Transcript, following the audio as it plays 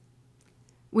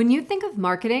When you think of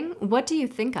marketing, what do you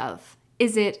think of?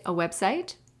 Is it a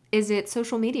website? Is it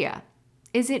social media?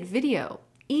 Is it video,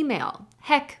 email,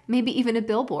 heck, maybe even a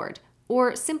billboard,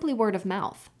 or simply word of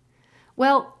mouth?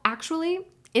 Well, actually,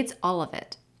 it's all of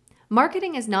it.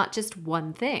 Marketing is not just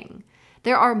one thing.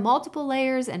 There are multiple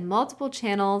layers and multiple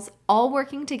channels all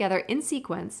working together in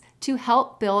sequence to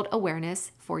help build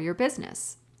awareness for your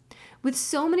business. With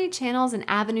so many channels and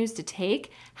avenues to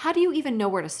take, how do you even know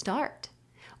where to start?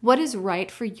 What is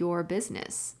right for your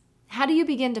business? How do you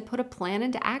begin to put a plan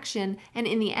into action and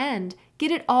in the end, get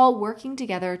it all working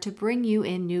together to bring you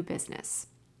in new business?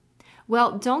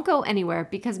 Well, don't go anywhere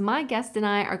because my guest and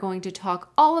I are going to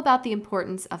talk all about the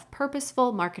importance of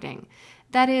purposeful marketing.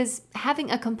 That is,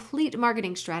 having a complete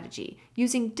marketing strategy,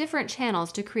 using different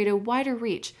channels to create a wider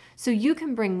reach so you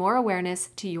can bring more awareness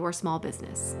to your small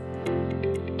business.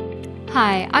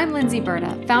 Hi, I'm Lindsay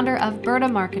Berta, founder of Berta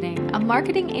Marketing, a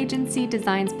marketing agency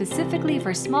designed specifically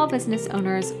for small business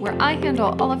owners where I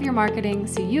handle all of your marketing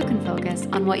so you can focus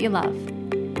on what you love.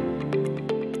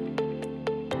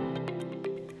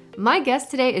 My guest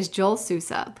today is Joel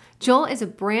Sousa. Joel is a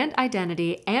brand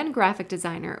identity and graphic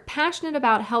designer passionate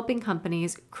about helping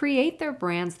companies create their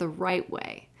brands the right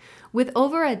way. With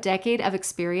over a decade of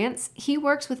experience, he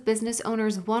works with business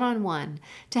owners one-on-one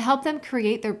to help them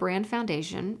create their brand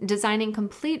foundation, designing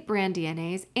complete brand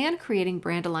DNAs, and creating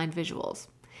brand-aligned visuals.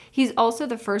 He's also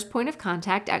the first point of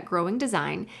contact at Growing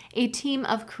Design, a team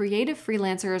of creative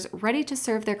freelancers ready to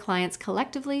serve their clients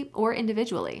collectively or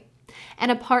individually. And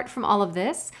apart from all of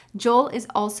this, Joel is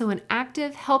also an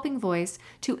active helping voice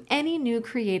to any new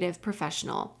creative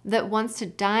professional that wants to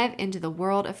dive into the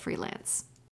world of freelance.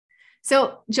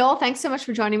 So, Joel, thanks so much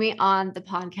for joining me on the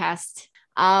podcast.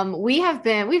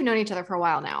 We've known each other for a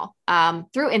while now,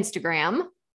 through Instagram,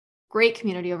 great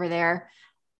community over there.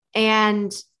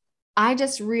 And I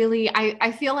just really,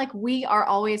 I feel like we are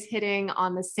always hitting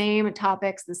on the same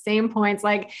topics, the same points.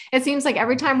 Like it seems like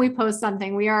every time we post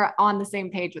something, we are on the same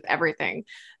page with everything.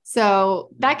 So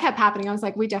that kept happening. I was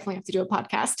like, we definitely have to do a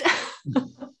podcast.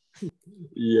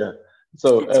 Yeah.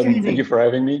 So thank you for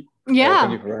having me. Yeah.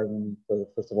 Thank you for having me,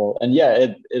 first of all. And yeah,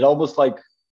 it almost like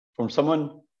from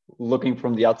someone looking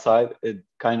from the outside, it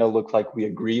kind of looks like we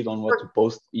agreed on what to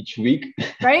post each week.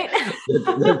 Right?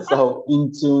 That's how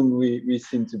in tune we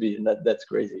seem to be. And that's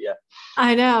crazy. Yeah.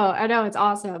 I know. It's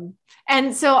awesome.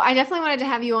 And so I definitely wanted to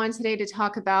have you on today to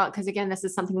talk about, because again, this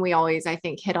is something we always, I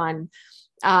think, hit on,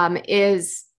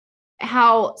 is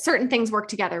how certain things work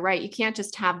together, right? You can't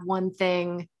just have one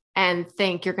thing and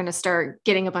think you're going to start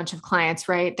getting a bunch of clients,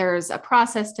 right? There's a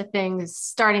process to things,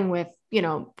 starting with,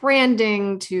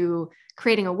 branding, to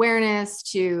creating awareness,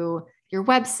 to your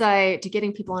website, to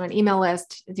getting people on an email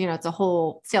list. It's a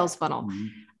whole sales funnel.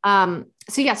 Mm-hmm.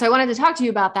 So I wanted to talk to you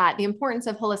about that, the importance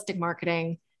of holistic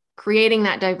marketing, creating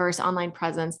that diverse online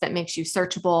presence that makes you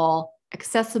searchable,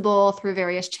 accessible through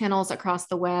various channels across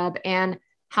the web, and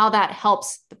how that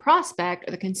helps the prospect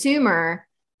or the consumer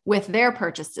with their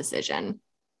purchase decision.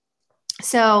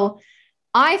 So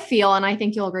I feel, and I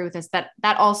think you'll agree with this,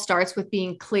 that all starts with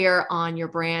being clear on your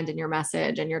brand and your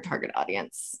message and your target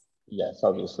audience. Yes,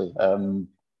 obviously.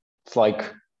 It's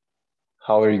like,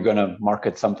 how are you going to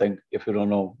market something if you don't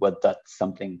know what that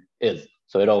something is?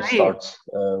 So it all starts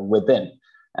within.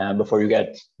 And before you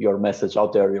get your message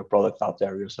out there, your product out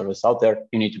there, your service out there,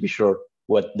 you need to be sure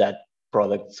what that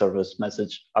product, service,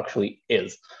 message actually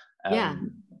is. And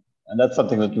that's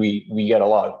something that we get a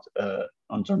lot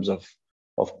in terms of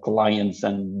clients,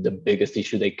 and the biggest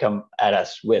issue they come at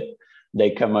us with.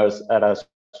 They come at us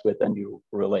with, and you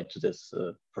relate to this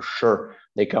for sure.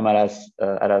 They come at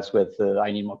us with,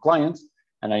 I need more clients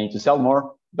and I need to sell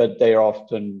more, but they're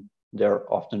often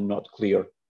not clear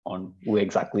on who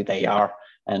exactly they are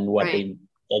and what they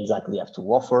exactly have to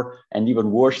offer, and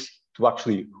even worse, to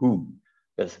actually whom.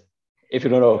 Because if you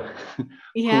don't know who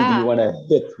do you want to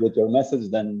hit with your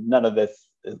message, then none of this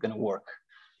is going to work.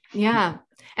 Yeah.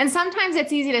 And sometimes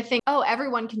it's easy to think, oh,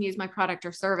 everyone can use my product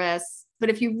or service. But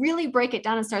if you really break it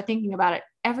down and start thinking about it,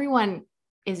 everyone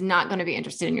is not going to be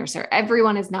interested in your service.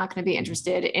 Everyone is not going to be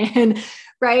interested in,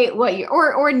 right, what you,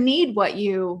 or need what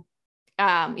you,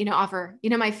 offer.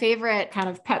 My favorite kind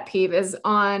of pet peeve is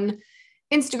on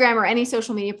Instagram or any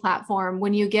social media platform,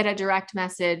 when you get a direct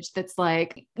message that's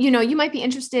like, you might be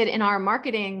interested in our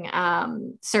marketing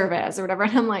service or whatever.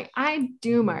 And I'm like, I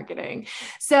do marketing.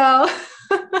 So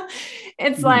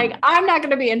it's like, I'm not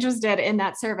going to be interested in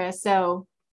that service. So,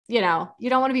 you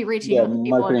don't want to be reaching out to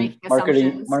people and making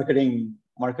assumptions.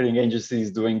 Marketing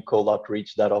agencies doing cold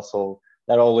outreach, that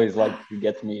always like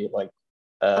gets me like,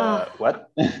 what?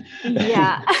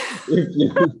 Yeah.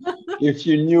 if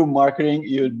you knew marketing,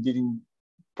 you didn't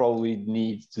probably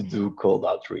need to do cold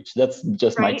outreach. That's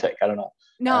just my take. I don't know.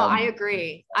 No, I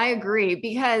agree. I agree,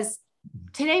 because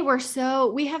today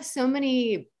we have so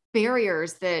many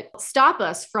barriers that stop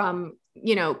us from,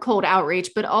 cold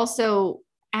outreach, but also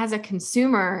as a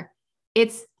consumer,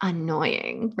 it's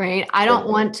annoying, right? I don't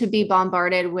want to be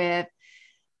bombarded with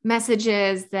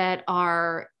messages that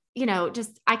are,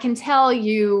 just, I can tell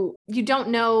you don't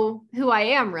know who I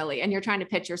am really, and you're trying to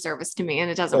pitch your service to me and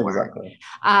it doesn't work.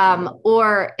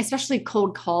 Or especially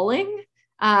cold calling.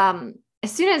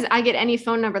 As soon as I get any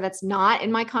phone number that's not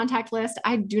in my contact list,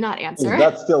 I do not answer. Is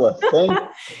that still a thing?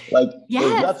 Like, yes.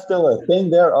 Is that still a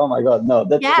thing there? Oh my God, no,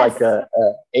 that's like a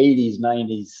 80s,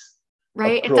 90s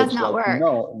right? approach. It does not work.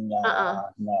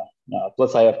 No.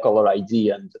 Plus I have caller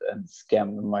ID and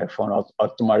scam my phone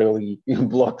automatically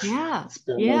blocks spammers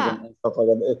and stuff like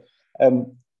that.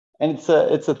 And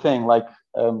it's a thing, like,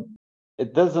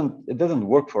 it doesn't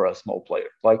work for a small player.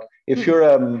 Like if you're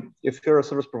a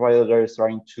service provider that is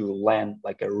trying to land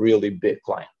like a really big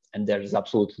client, and there's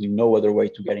absolutely no other way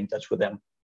to get in touch with them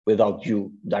without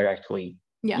you directly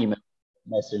email,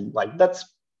 messaging, like that's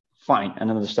fine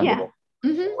and understandable.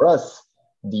 For us,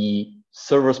 the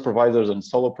service providers and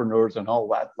solopreneurs and all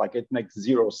that, like it makes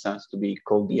zero sense to be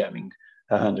cold DMing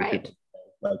 100 people.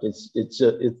 Like it's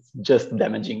just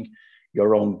damaging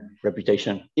your own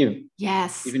reputation. Even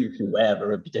if you have a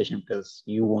reputation, because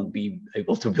you won't be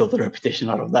able to build a reputation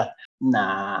out of that.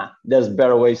 There's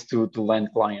better ways to land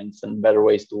clients and better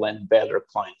ways to land better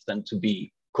clients than to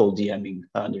be cold DMing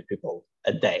 100 people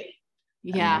a day.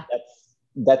 Yeah.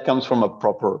 And that comes from a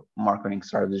proper marketing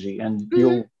strategy, and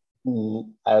you'll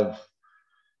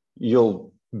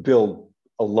build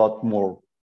a lot more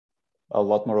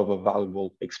of a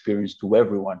valuable experience to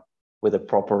everyone with a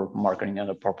proper marketing and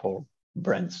a proper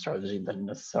brand strategy than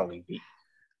necessarily be,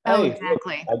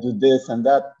 exactly. I do this and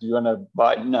that. Do you want to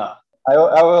buy? No. I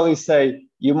always say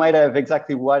you might have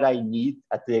exactly what I need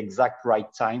at the exact right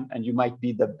time, and you might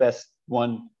be the best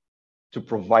one to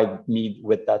provide me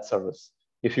with that service.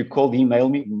 If you cold email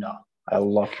me, no,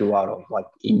 I'll lock you out of like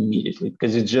immediately,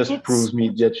 because it just proves me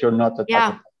that you're not the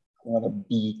type of person I want to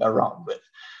be around with.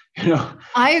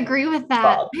 I agree with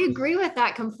that. I agree with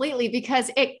that completely,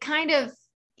 because it kind of,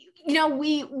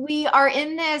 we are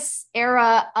in this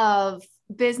era of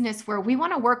business where we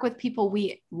want to work with people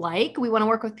we like. We want to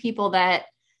work with people that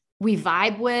we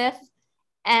vibe with.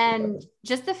 And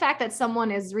just the fact that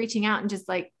someone is reaching out and just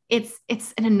like, it's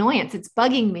an annoyance. It's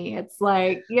bugging me. It's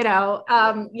like,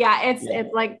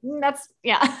 it's like, that's,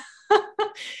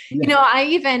 I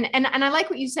even, and I like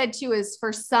what you said too, is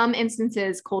for some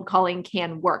instances, cold calling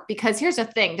can work, because here's the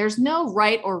thing, there's no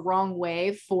right or wrong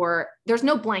way there's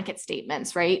no blanket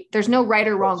statements, right? There's no right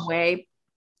or wrong way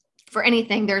for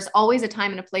anything. There's always a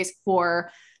time and a place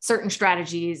for certain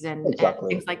strategies and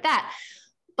things like that.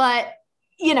 But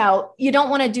you don't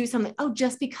want to do something,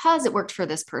 just because it worked for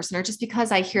this person, or just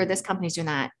because I hear this company's doing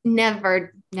that.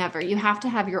 Never. You have to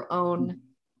have your own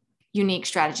unique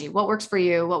strategy. What works for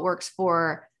you? What works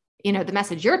for, the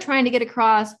message you're trying to get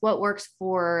across? What works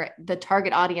for the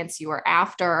target audience you are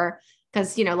after?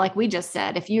 Because, like we just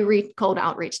said, if you cold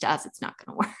outreach to us, it's not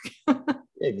going to work.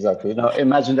 Exactly. Now,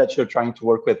 imagine that you're trying to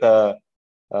work with a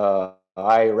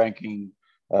high-ranking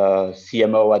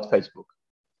CMO at Facebook.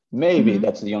 Maybe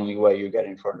that's the only way you get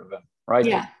in front of them, right?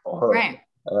 Yeah, right.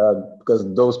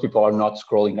 Because those people are not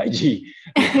scrolling IG.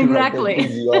 Exactly. Right?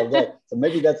 Busy all day. So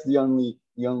maybe that's the only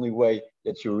way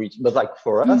that you reach. But like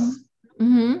for us,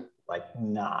 like,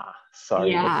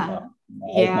 sorry. Yeah.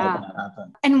 It's not gonna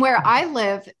happen. And where I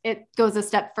live, it goes a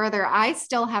step further. I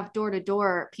still have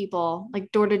door-to-door people,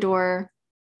 like door-to-door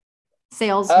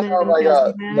salesmen. Oh my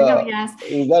God. No. Yes.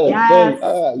 Is that a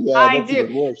thing? Yeah, I that's do.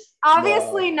 even worse.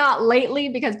 Obviously not lately,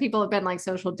 because people have been like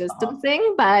social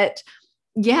distancing, but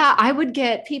yeah, I would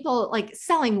get people like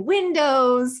selling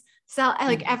windows,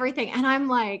 like everything. And I'm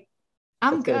like,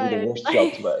 I'm good. The worst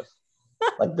job to have.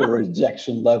 Like the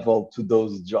rejection level to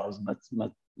those jobs must be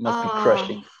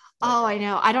crushing. Oh, I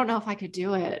know. I don't know if I could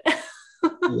do it.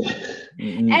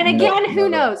 And again, who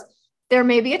knows? There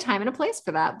may be a time and a place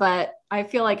for that, but I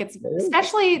feel like it's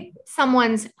especially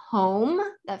someone's home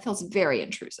that feels very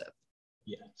intrusive.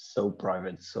 Yeah, so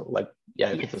private. So like,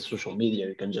 if it's a social media,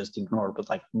 you can just ignore, but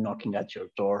like knocking at your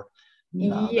door.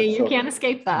 You can't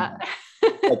escape that.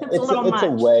 It's a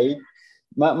way.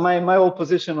 My whole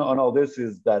position on all this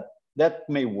is that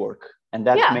may work, and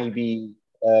that may be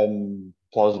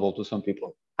plausible to some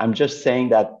people. I'm just saying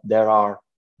that there are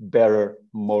better,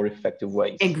 more effective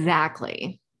ways.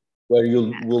 Exactly. Where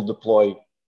you will deploy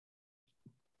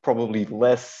probably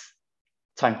less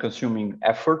time-consuming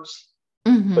efforts,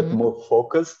 but more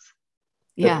focused.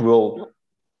 That will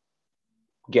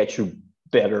get you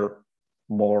better,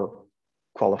 more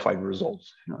qualified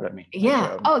results. You know what I mean?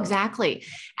 Yeah. Oh, exactly.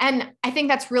 And I think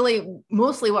that's really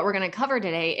mostly what we're going to cover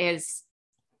today is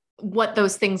what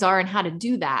those things are and how to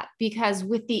do that. Because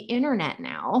with the internet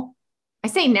now, I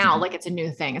say now like it's a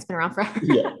new thing. It's been around forever.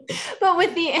 Yeah. But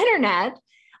with the internet,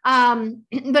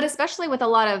 but especially with a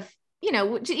lot of, you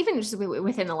know, even just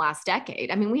within the last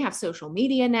decade, I mean, we have social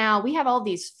media now. We have all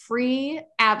these free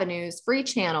avenues, free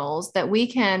channels that we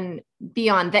can be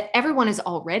on that everyone is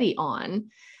already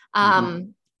on.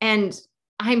 And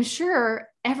I'm sure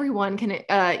everyone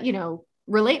can, you know,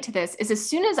 relate to this is as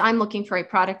soon as I'm looking for a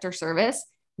product or service,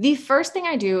 the first thing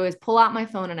I do is pull out my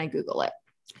phone and I Google it.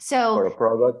 So for a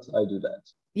product, I do that.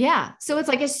 Yeah. So it's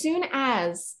like, as soon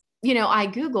as, you know, I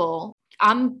Google,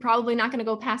 I'm probably not going to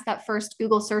go past that first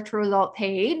Google search result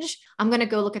page. I'm going to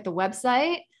go look at the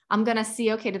website. I'm going to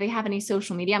see, okay, do they have any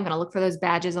social media? I'm going to look for those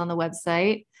badges on the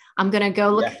website. I'm going to go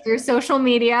look through social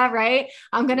media, right?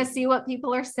 I'm going to see what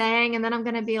people are saying. And then I'm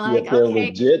going to be like, if they're okay,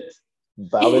 legit,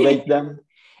 validate them.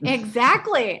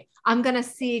 Exactly. I'm going to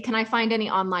see, can I find any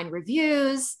online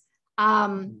reviews?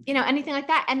 You know, anything like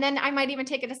that. And then I might even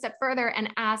take it a step further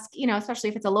and ask, you know, especially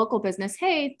if it's a local business,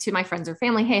 hey, to my friends or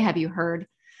family, hey, have you heard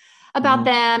about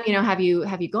them? You know, have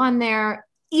you gone there?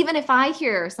 Even if I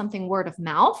hear something word of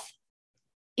mouth,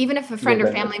 even if a friend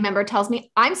or family member tells me,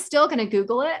 I'm still going to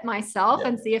Google it myself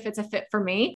and see if it's a fit for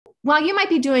me. While you might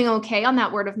be doing okay on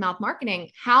that word of mouth marketing,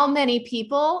 how many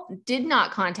people did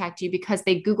not contact you because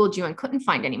they Googled you and couldn't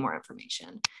find any more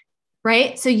information?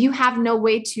 Right. So you have no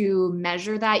way to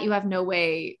measure that. You have no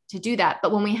way to do that.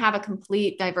 But when we have a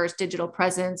complete diverse digital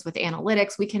presence with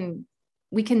analytics, we can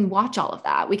watch all of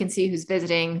that. We can see who's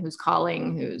visiting, who's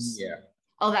calling, who's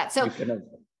all that. So so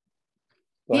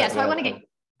I want to get,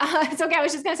 it's okay. I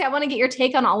was just going to say, I want to get your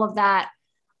take on all of that.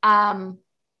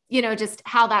 You know, just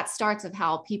how that starts of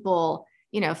how people,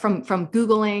 you know, from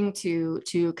Googling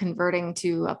to converting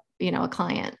to a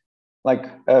client. Like,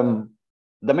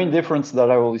 the main difference that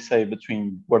I always say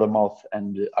between word of mouth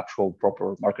and the actual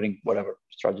proper marketing, whatever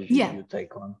strategy you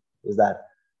take on, is that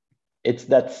it's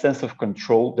that sense of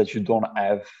control that you don't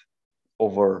have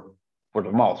over word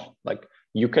of mouth. Like,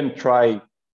 you can try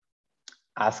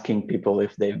asking people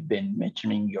if they've been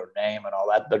mentioning your name and all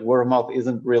that, but word of mouth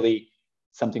isn't really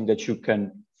something that you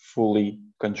can fully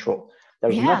control.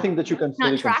 There's nothing that you can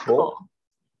fully control.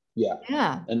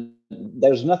 Yeah. And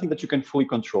there's nothing that you can fully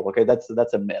control. Okay, that's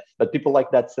a myth. But people like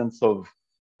that sense of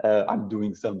I'm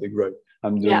doing something right.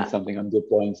 I'm doing something. I'm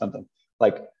deploying something.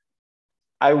 Like,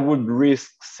 I would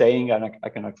risk saying, and I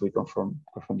can actually confirm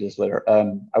this later.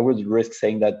 I would risk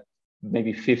saying that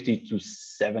maybe 50 to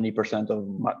 70%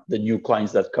 of the new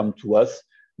clients that come to us,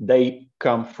 they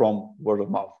come from word of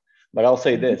mouth. But I'll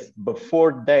say this: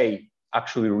 before they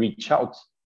actually reach out,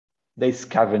 they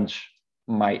scavenge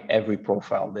my every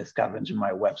profile, they scavenge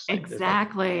my website.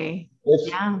 Exactly.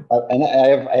 And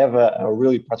I have a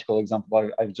really practical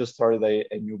example. I've just started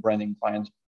a new branding client,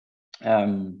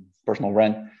 personal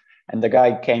brand, and the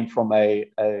guy came from a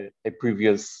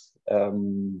previous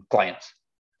client.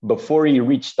 Before he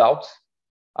reached out,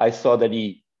 I saw that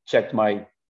he checked my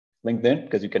LinkedIn,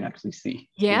 because you can actually see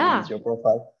your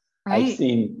profile. Right. I've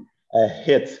seen a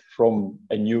hit from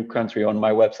a new country on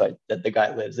my website that the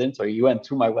guy lives in. So he went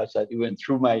through my website, he went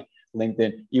through my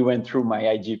LinkedIn, he went through my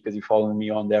IG because he followed me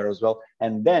on there as well.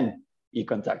 And then he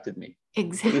contacted me.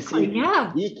 Exactly.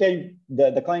 He came,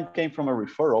 the client came from a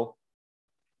referral,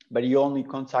 but he only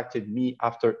contacted me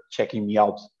after checking me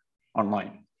out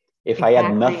online. If I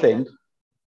had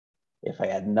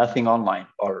nothing online,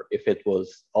 or if it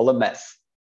was all a mess,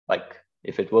 like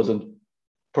if it wasn't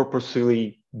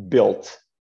purposely built,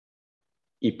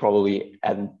 he probably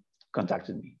hadn't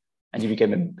contacted me, and he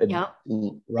became a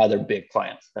rather big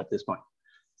client at this point.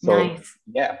 So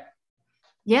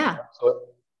so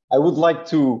I would like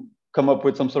to come up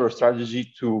with some sort of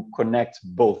strategy to connect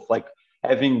both, like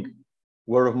having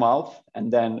word of mouth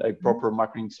and then a proper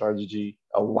marketing strategy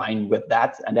aligned with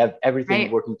that, and have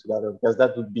everything working together, because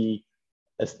that would be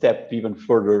a step even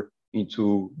further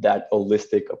into that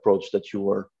holistic approach that you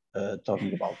were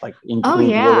talking about, like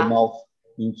include word of mouth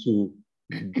into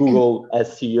Google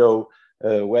SEO,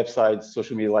 websites,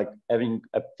 social media, like having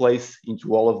a place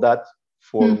into all of that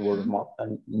for word of mouth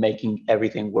and making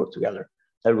everything work together.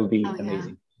 That would be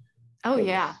amazing.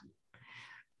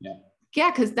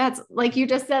 Because that's, like you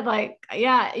just said, like,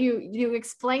 you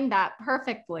explained that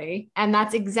perfectly. And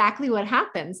that's exactly what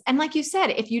happens. And like you said,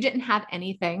 if you didn't have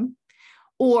anything,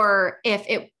 or if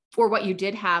what you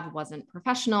did have wasn't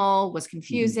professional, was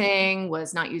confusing,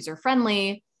 was not user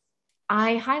friendly,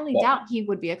 I highly doubt he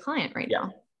would be a client right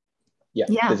now. Yeah,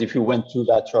 because if you went through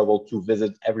that trouble to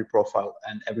visit every profile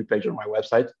and every page on my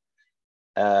website,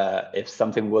 if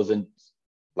something wasn't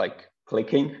like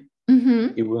clicking,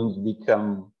 it wouldn't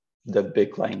become the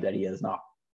big client that he is now.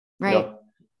 Right.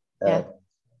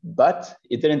 But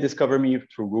it didn't discover me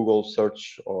through Google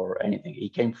search or anything.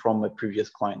 It came from a previous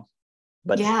client,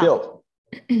 but still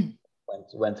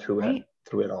went through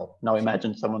it all. Now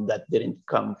imagine someone that didn't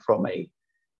come from a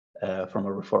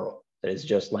referral, that is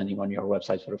just landing on your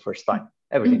website for the first time.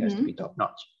 Everything has to be top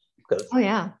notch because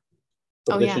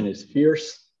competition is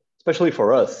fierce, especially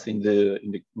for us in the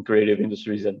creative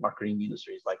industries and marketing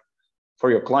industries. Like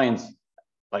for your clients,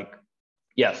 like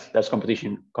yes, there's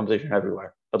competition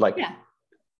everywhere, but like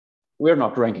we're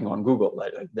not ranking on Google.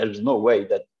 Like, there's no way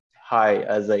that I,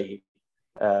 as a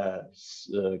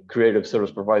creative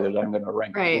service provider, that I'm going to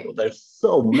rank on Google. There's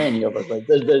so many of us. Like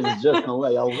there's just no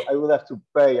way. I would have to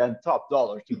pay and top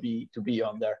dollar to be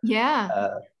on there.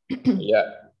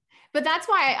 But that's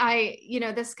why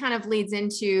this kind of leads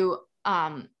into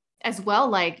as well,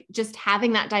 like just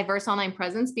having that diverse online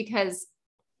presence, because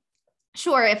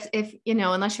sure, if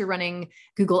unless you're running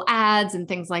Google ads and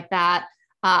things like that,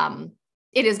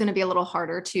 it is going to be a little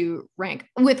harder to rank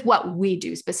with what we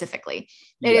do specifically.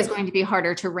 It is going to be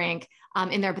harder to rank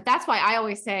in there, but that's why I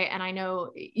always say, and I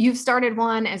know you've started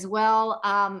one as well.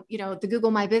 The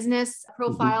Google My Business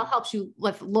profile helps you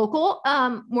with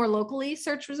more locally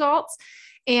search results,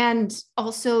 and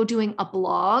also doing a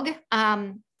blog.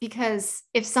 Because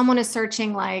if someone is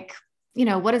searching like,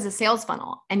 what is a sales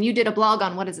funnel? And you did a blog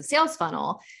on what is a sales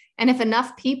funnel. And if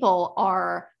enough people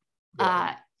are,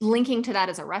 linking to that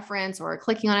as a reference or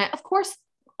clicking on it. Of course,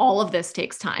 all of this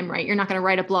takes time, right? You're not going to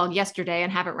write a blog yesterday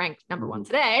and have it ranked number one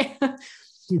today,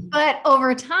 but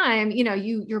over time,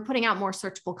 you're putting out more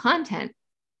searchable content.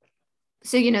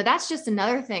 So, that's just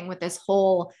another thing with this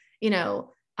whole,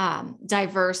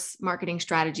 diverse marketing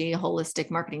strategy,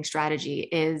 holistic marketing strategy,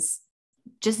 is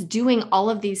just doing all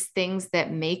of these things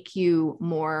that make you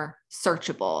more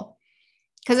searchable.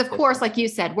 Because of course, like you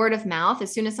said, word of mouth,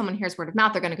 as soon as someone hears word of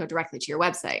mouth, they're going to go directly to your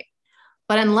website.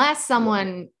 But unless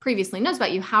someone previously knows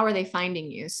about you, how are they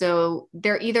finding you? So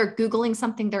they're either Googling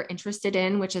something they're interested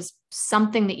in, which is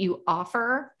something that you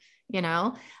offer,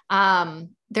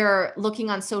 they're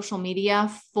looking on social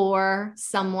media for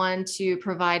someone to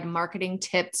provide marketing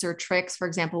tips or tricks, for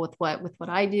example, with what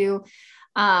I do.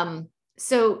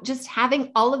 So just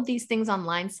having all of these things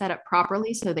online set up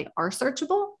properly so they are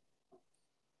searchable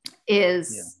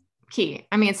is key.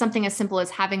 I mean, it's something as simple as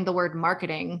having the word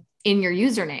marketing in your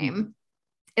username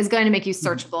is going to make you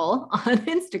searchable on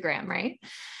Instagram, right?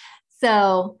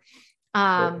 So,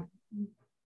 I'll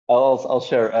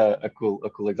share a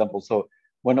cool example. So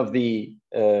one of the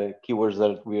keywords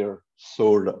that we're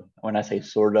when I say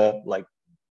like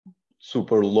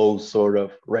super low sort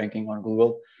of ranking on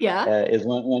Google, is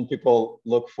when people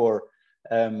look for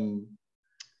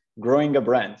growing a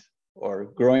brand or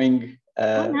growing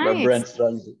a brand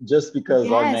strategy, just because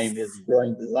our name is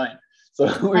Growing Design. So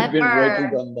we've been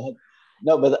working on that.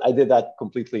 No, but I did that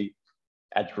completely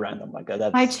at random, like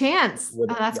that's by chance.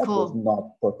 That's cool. Was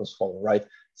not purposeful, right?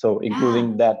 So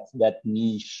including that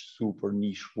super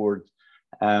niche word,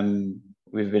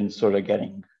 we've been sort of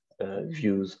getting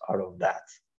views out of that.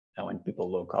 And when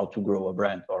people look how to grow a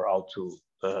brand or how to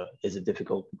is it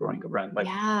difficult growing a brand, like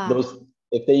those,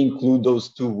 if they include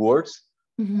those two words,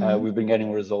 we've been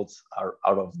getting results out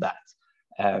of that.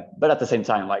 But at the same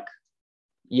time, like,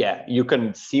 you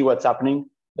can see what's happening,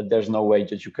 but there's no way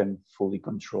that you can fully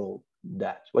control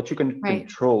that. What you can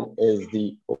control is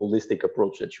the holistic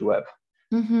approach that you have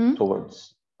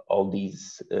towards all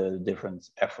these different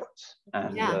efforts.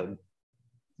 And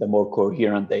the more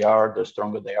coherent they are, the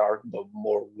stronger they are, the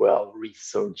more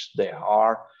well-researched they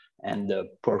are, and the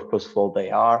purposeful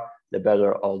they are, the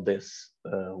better all this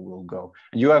will go.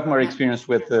 And you have more experience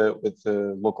with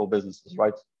local businesses,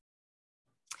 right?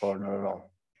 Or not at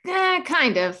all?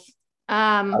 Kind of.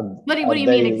 What do you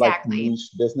mean exactly? Like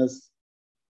niche business?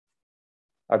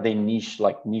 Are they niche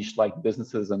like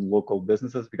businesses and local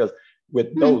businesses? Because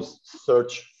with those,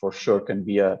 search for sure can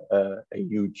be a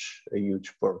huge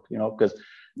perk, because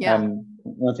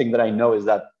one thing that I know is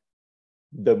that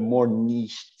the more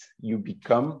niched you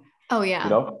become,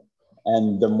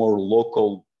 and the more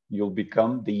local you'll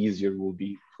become, the easier it will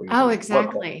be for you.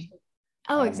 Exactly.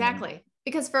 Exactly.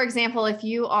 Because for example, if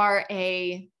you are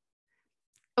say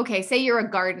you're a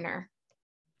gardener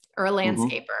or a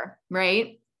landscaper,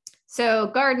 right? So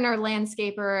gardener,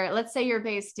 landscaper, let's say you're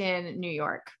based in New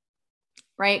York,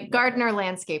 right? Gardener,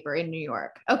 landscaper in New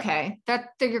York. Okay.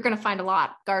 That you're going to find a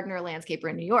lot, gardener, landscaper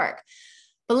in New York.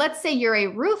 But let's say you're a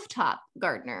rooftop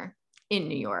gardener in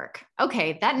New York.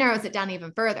 Okay, that narrows it down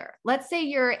even further. Let's say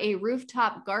you're a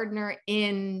rooftop gardener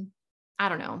in, I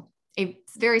don't know, a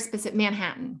very specific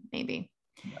Manhattan, maybe.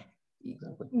 Yeah,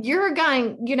 exactly. You're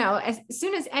going, you know, as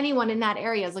soon as anyone in that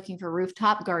area is looking for a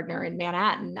rooftop gardener in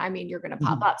Manhattan, I mean, you're going to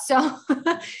pop up. So,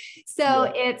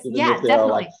 it's, even yeah, if they are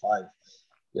like definitely. 5.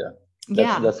 Yeah,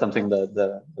 Yeah. that's something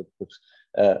that puts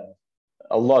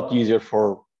a lot easier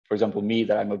for example, me,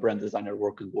 that I'm a brand designer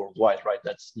working worldwide, right?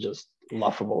 That's just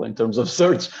laughable in terms of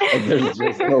search. Like there's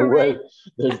just no Right. way,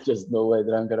 there's just no way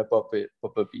that I'm gonna pop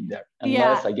up in there Yeah.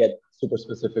 unless I get super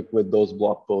specific with those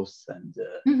blog posts and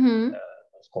Mm-hmm.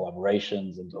 those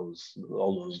collaborations and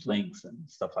all those links and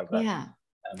stuff like that. Yeah.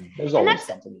 There's And always that's,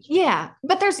 something. yeah,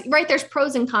 but there's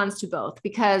pros and cons to both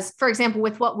because, for example,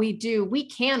 with what we do, we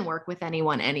can work with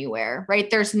anyone anywhere, right?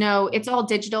 There's no, it's all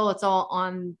digital, it's all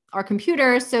on our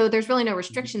computer. So there's really no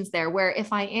restrictions there. Where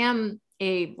if I am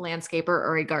a landscaper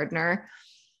or a gardener,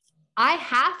 I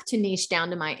have to niche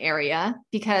down to my area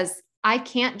because I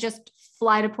can't just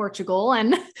fly to Portugal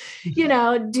and, you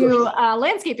know, do a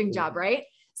landscaping job, right?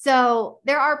 So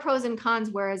there are pros and cons.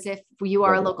 Whereas if you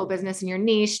are a local business and you're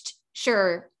niched,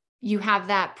 sure, you have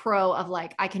that pro of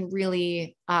like, I can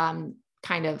really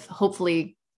kind of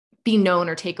hopefully be known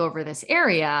or take over this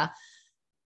area.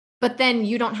 But then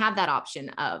you don't have that option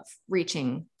of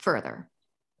reaching further.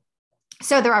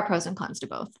 So there are pros and cons to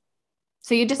both.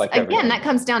 So you just, Like again, everything. that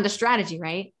comes down to strategy,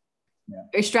 right?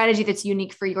 Yeah. A strategy that's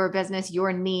unique for your business,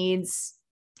 your needs,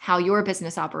 how your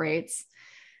business operates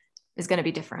is going to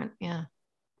be different. Yeah.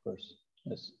 Of course.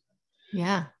 Yes.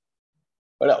 Yeah.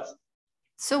 What else?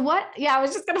 So what, yeah, I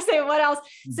was just going to say what else.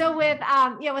 So with,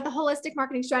 with the holistic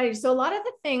marketing strategy. So a lot of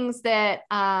the things that,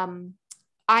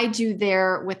 I do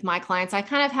there with my clients, I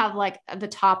kind of have like the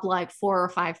top, like 4 or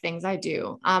 5 things I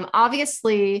do.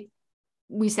 Obviously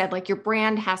we said like your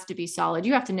brand has to be solid.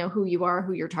 You have to know who you are,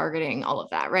 who you're targeting, all of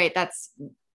that, right? That's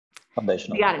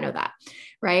foundational. You got to know that.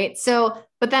 Right. So,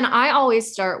 but then I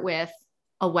always start with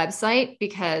a website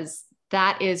because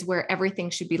that is where everything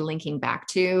should be linking back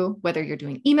to, whether you're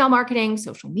doing email marketing,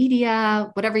 social media,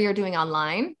 whatever you're doing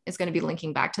online is going to be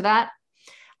linking back to that.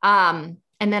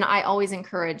 And then I always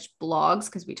encourage blogs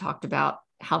because we talked about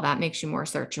how that makes you more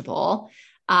searchable.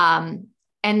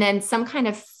 And then some kind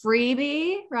of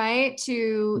freebie, right?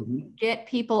 To get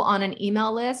people on an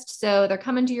email list. So they're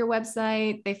coming to your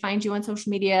website, they find you on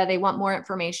social media, they want more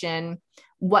information.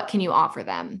 What can you offer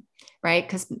them? Right?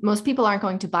 Because most people aren't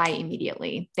going to buy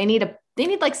immediately. They need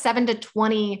like 7 to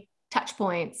 20 touch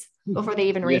points before they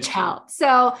even reach out.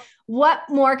 So what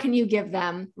more can you give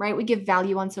them? Right? We give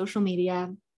value on social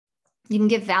media. You can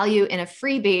give value in a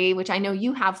freebie, which I know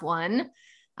you have one.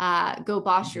 Go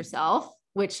Boss Yourself,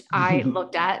 which I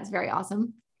looked at. It's very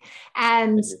awesome.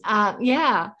 And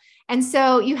and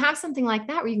so you have something like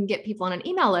that where you can get people on an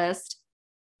email list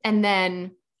and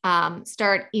then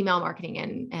start email marketing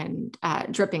and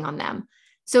dripping on them.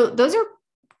 So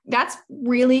that's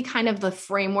really kind of the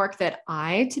framework that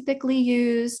I typically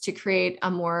use to create a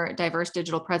more diverse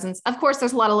digital presence. Of course,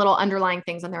 there's a lot of little underlying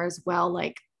things on there as well,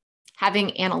 like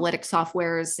having analytic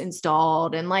softwares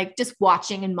installed and like just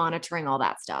watching and monitoring all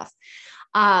that stuff.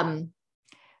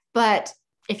 But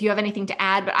if you have anything to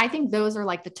add, but I think those are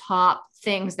like the top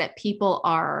things that people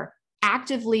are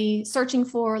actively searching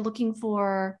for, looking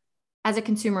for as a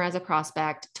consumer, as a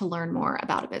prospect, to learn more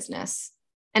about a business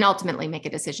and ultimately make a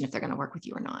decision if they're going to work with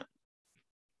you or not.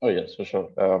 Oh, yes, for sure.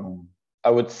 I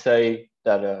would say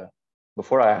that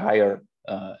before I hire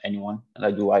anyone, and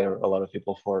I do hire a lot of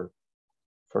people for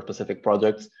specific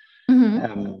projects,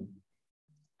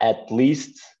 at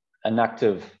least a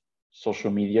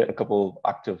couple of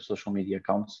active social media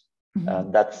accounts.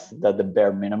 That's the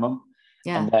bare minimum.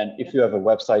 Yeah. And then if you have a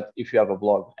website, if you have a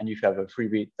blog, and if you have a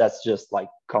freebie, that's just like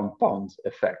compound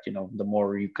effect. You know, the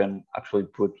more you can actually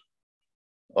put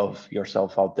of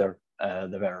yourself out there,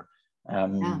 the better.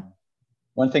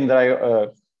 One thing that I,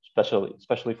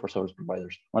 especially for service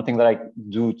providers, one thing that I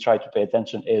do try to pay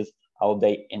attention is how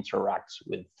they interact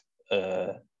with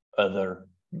other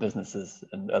businesses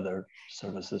and other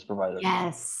services providers.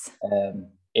 Yes.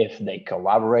 If they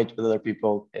collaborate with other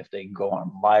people, if they go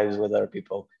on lives with other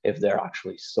people, if they're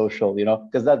actually social, you know,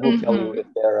 because that will tell you if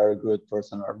they're a good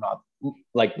person or not.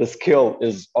 Like the skill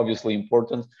is obviously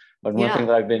important, but one thing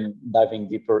that I've been diving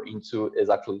deeper into is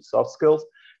actually soft skills.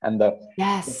 And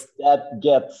if that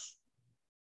gets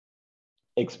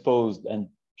exposed and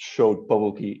showed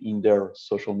publicly in their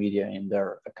social media, in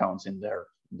their accounts, in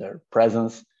their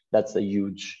presence, that's a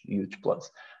huge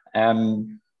plus.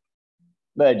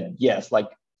 But yes, like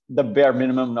the bare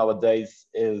minimum nowadays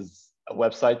is a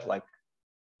website. Like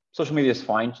social media is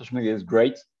fine, social media is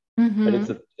great, but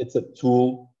it's a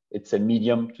tool it's a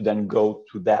medium to then go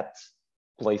to that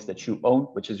place that you own,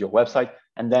 which is your website.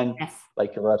 And then Yes.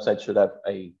 like your website should have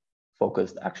a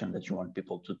focused action that you want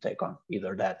people to take on.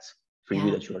 Either that's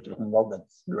freebie that you were talking about,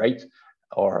 that's great,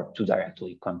 or to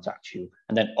directly contact you.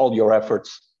 And then all your efforts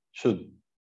should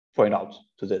point out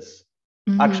to this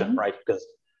action, right? Because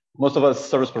most of us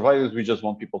service providers, we just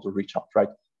want people to reach out, right?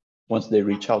 Once they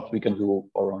reach out, we can do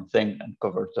our own thing and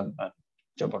convert them and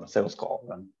jump on a sales call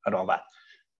and all that.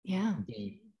 Yeah.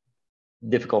 The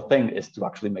difficult thing is to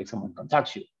actually make someone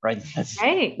contact you, right?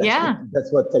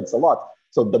 That's what takes a lot.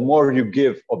 So the more you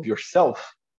give of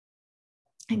yourself,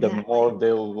 the more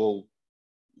they will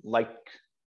like,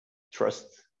 trust,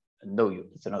 and know you.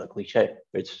 It's another cliche,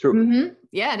 but it's true.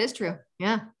 Yeah, it is true.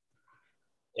 Yeah.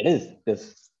 It is,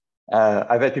 because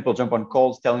I've had people jump on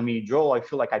calls telling me, Joel, I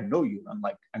feel like I know you. I'm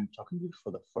like, I'm talking to you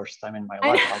for the first time in my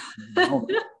life.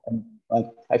 And like,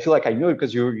 I feel like I know you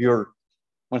because you're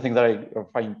one thing that I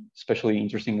find especially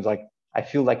interesting is like, I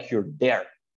feel like you're there.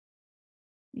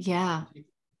 Yeah.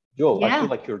 Joel, I feel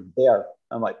like you're there.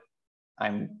 I'm like,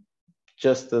 I'm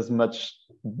just as much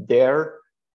there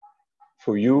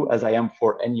for you as I am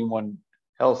for anyone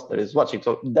else that is watching.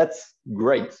 So that's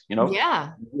great, you know?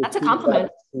 Yeah, that's a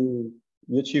compliment.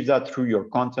 You achieve that through your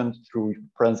content, through your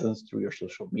presence, through your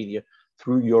social media,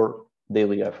 through your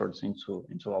daily efforts into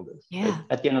all this. Yeah.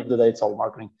 At the end of the day, it's all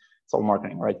marketing. It's all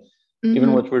marketing, right?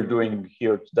 Even what we're doing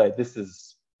here today, this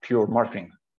is pure marketing.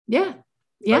 Yeah.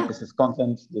 Yeah. Right? This is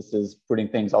content. This is putting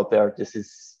things out there. This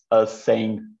is us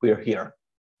saying we're here.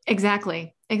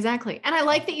 Exactly. Exactly. And I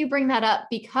like that you bring that up,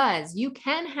 because you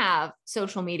can have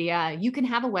social media, you can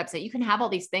have a website, you can have all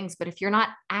these things, but if you're not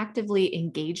actively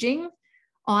engaging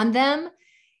on them,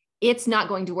 it's not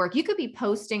going to work. You could be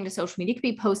posting to social media, you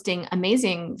could be posting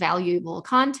amazing, valuable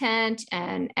content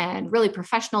and really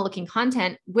professional looking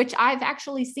content, which I've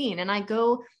actually seen. And I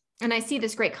go and I see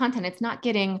this great content. It's not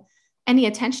getting any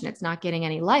attention. It's not getting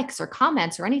any likes or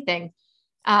comments or anything.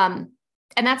 And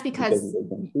that's because they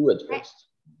don't do it first.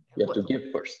 You have to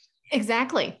give first.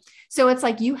 Exactly. So it's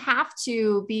like, you have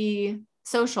to be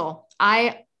social.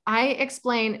 I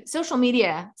explain social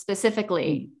media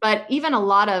specifically, but even a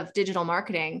lot of digital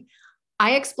marketing,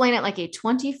 I explain it like a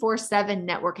 24/7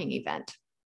 networking event.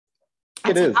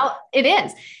 It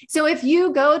is. So if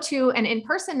you go to an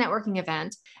in-person networking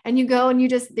event and you go and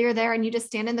they're there and you just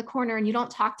stand in the corner and you don't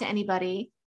talk to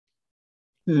anybody,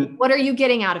 what are you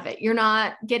getting out of it? You're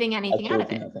not getting anything out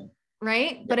of it. Nothing.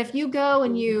 Right. Yeah. But if you go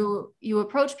and you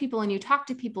approach people and you talk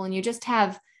to people and you just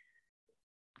have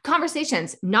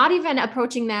conversations, not even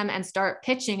approaching them and start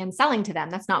pitching and selling to them.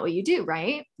 That's not what you do,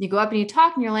 right? You go up and you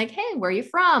talk and you're like, hey, where are you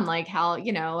from? Like, how'd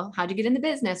you get in the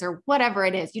business or whatever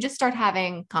it is? You just start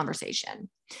having conversation.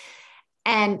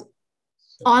 And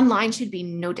online should be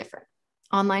no different.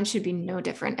 Online should be no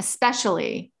different,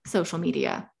 especially social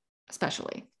media,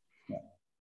 especially.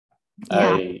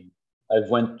 Yeah. I've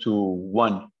went to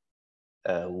one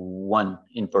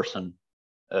in-person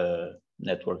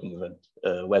networking event,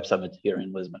 Web Summit here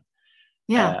in Lisbon.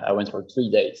 Yeah. I went for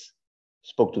 3 days,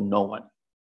 spoke to no one,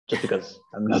 just because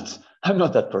I'm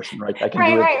not that person, right? I can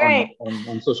do it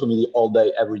on social media all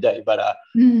day, every day, but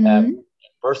in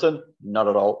person, not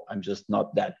at all. I'm just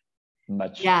not that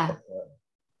much of a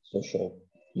social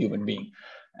human being.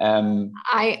 I'm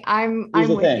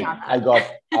the thing. I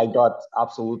got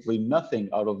absolutely nothing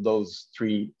out of those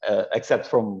 3, except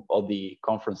from all the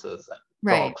conferences and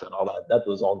talks and all that. That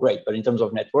was all great. But in terms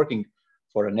of networking,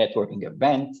 for a networking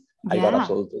event, I got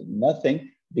absolutely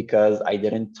nothing because I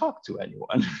didn't talk to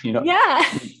anyone.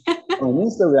 On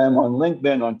Instagram, on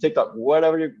LinkedIn, on TikTok,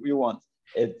 whatever you want.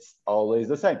 It's always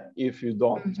the same. If you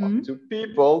don't talk to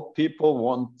people, people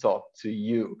won't talk to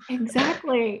you.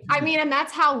 Exactly. I mean, and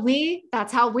that's how we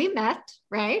met,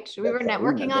 right? We were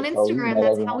networking on Instagram.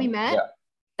 That's how we met. Yeah.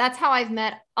 That's how I've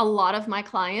met a lot of my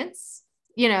clients.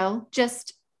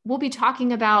 Just we'll be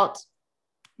talking about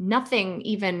nothing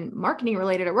even marketing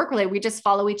related or work related. We just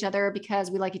follow each other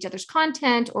because we like each other's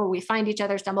content, or we find each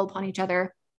other, stumble upon each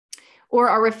other, or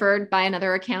are referred by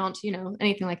another account,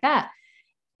 anything like that.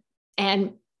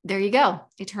 And there you go.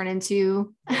 They turn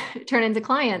into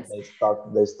clients.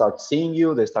 They start seeing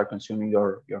you. They start consuming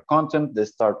your content. They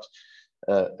start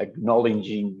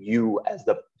acknowledging you as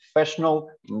the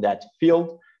professional in that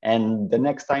field. And the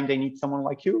next time they need someone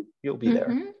like you, you'll be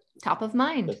there. Top of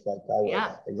mind. Just like I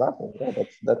was. Exactly.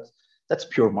 Yeah, that's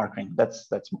pure marketing. That's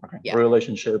marketing. Yeah.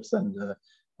 Relationships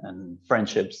and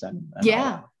friendships and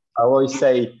I always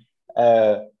say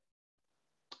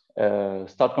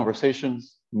start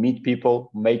conversations, meet people,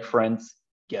 make friends,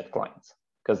 get clients,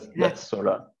 because that's sort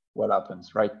of what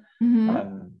happens, right?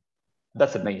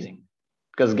 That's amazing,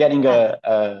 because getting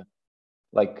a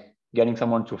like getting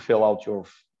someone to fill out your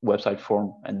website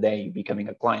form and they becoming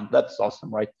a client, that's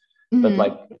awesome, right? But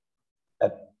like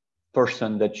that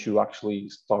person that you actually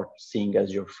start seeing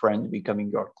as your friend becoming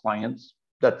your client,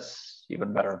 that's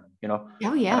even better, you know?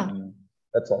 Oh yeah.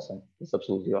 That's awesome. It's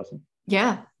absolutely awesome.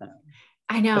 Yeah.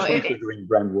 I know. Especially if you're doing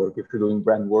brand work. If you're doing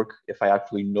brand work, if I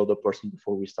actually know the person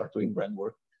before we start doing brand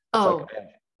work, it's like,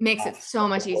 makes it so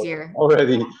much easier.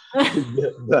 Already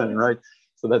done, right?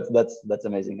 So that's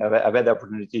amazing. I've had the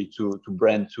opportunity to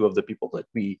brand two of the people that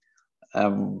we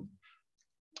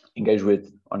engage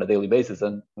with on a daily basis,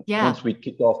 and once we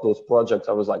kicked off those projects,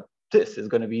 I was like, this is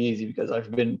going to be easy because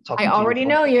I've been talking. I already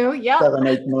know you. Yeah,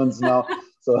 7-8 months now,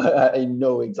 so I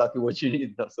know exactly what you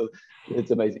need. So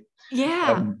it's amazing.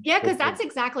 Yeah, because that's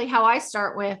exactly how I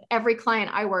start with every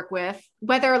client I work with.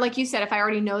 Whether, like you said, if I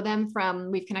already know them from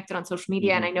we've connected on social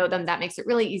media and I know them, that makes it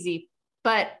really easy.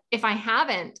 But if I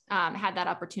haven't had that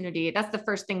opportunity, that's the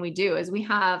first thing we do is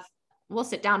we'll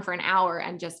sit down for an hour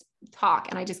and just talk,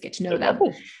 and I just get to know them,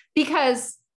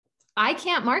 because I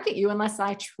can't market you unless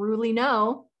I truly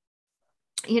know,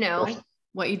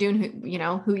 what you do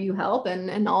and who you help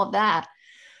and all of that.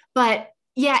 But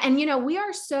yeah. And, we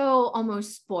are so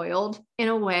almost spoiled in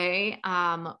a way,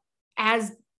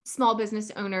 as small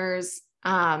business owners,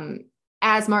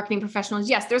 as marketing professionals.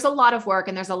 Yes, there's a lot of work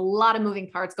and there's a lot of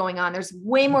moving parts going on. There's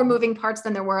way more moving parts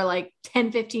than there were like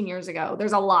 10, 15 years ago.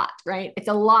 There's a lot, right? It's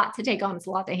a lot to take on. It's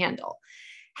a lot to handle.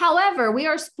 However, we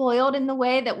are spoiled in the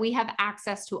way that we have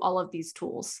access to all of these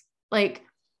tools. Like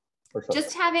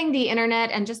just having the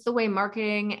internet and just the way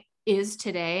marketing is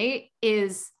today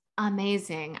is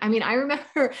amazing. I mean, I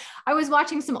remember I was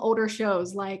watching some older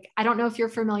shows. Like, I don't know if you're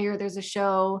familiar. There's a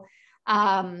show.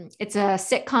 It's a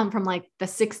sitcom from like the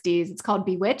 60s. It's called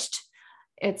Bewitched.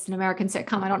 It's an American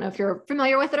sitcom. I don't know if you're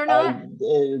familiar with it or not.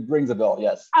 It rings a bell.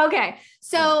 Yes. Okay.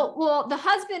 So, well, the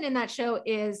husband in that show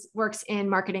works in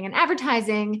marketing and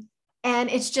advertising. And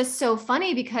it's just so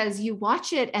funny because you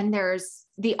watch it and there's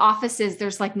the offices,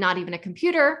 there's like not even a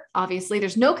computer. Obviously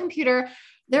there's no computer.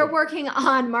 They're working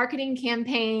on marketing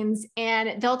campaigns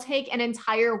and they'll take an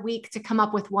entire week to come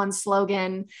up with one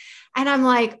slogan. And I'm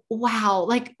like, wow,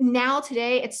 like now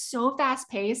today it's so fast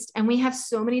paced and we have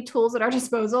so many tools at our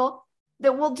disposal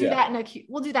that we'll do that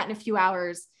in a few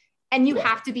hours. And you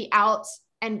have to be out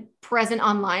and present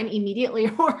online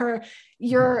immediately or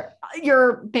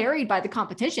you're buried by the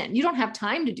competition. You don't have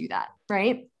time to do that.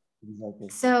 Right. Exactly.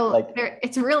 So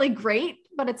it's really great,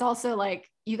 but it's also like,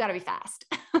 you got to be fast.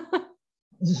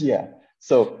 Yeah.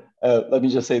 So let me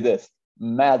just say this: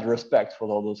 mad respect for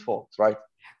all those folks, right?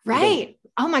 Right.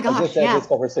 Because oh my gosh. I just had this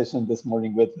conversation this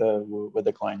morning with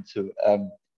the client too.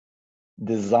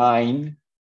 Design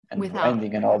and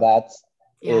branding and all that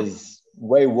is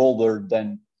way older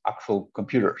than actual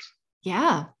computers.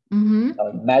 Yeah. Mm-hmm.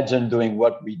 Imagine doing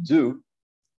what we do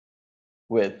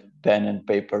with pen and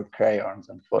paper, crayons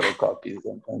and photocopies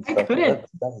and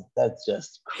stuff. That's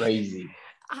just crazy.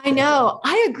 I know.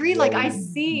 I agree. Like I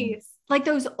see like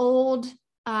those old,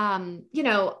 I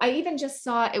even just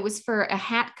saw it was for a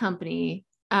hat company.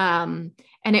 And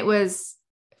it was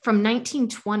from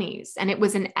 1920s and it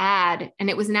was an ad and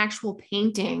it was an actual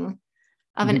painting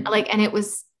of and it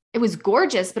was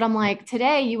gorgeous, but I'm like,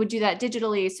 today you would do that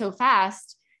digitally so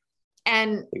fast.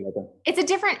 And it's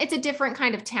a different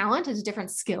kind of talent. It's a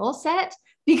different skill set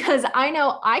because I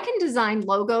know I can design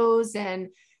logos and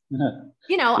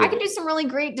I can do some really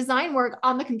great design work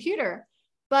on the computer,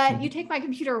 but you take my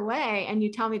computer away and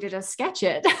you tell me to just sketch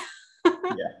it.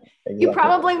 Exactly. You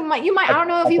probably might, I don't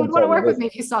know if you would want to work with me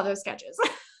if you saw those sketches.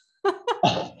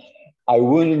 I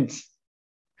wouldn't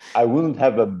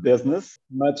have a business,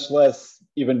 much less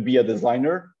even be a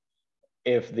designer,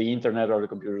 if the internet or the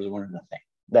computers weren't a thing.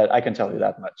 That I can tell you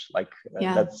that much. Like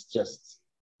that's just,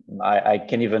 I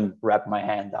can't even wrap my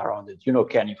hand around it.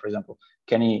 Kenny, for example.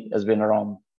 Kenny has been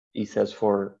around, he says,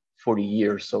 for 40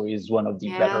 years. So he's one of the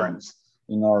veterans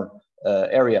in our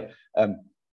area. I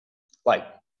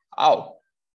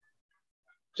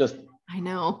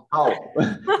know.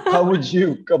 How would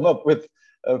you come up with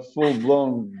a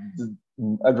full-blown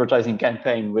advertising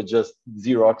campaign with just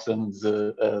Xerox and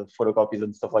photocopies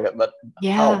and stuff like that? But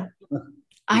how?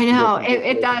 I know.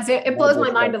 It does. It blows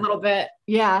my mind a little bit.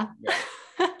 Yeah.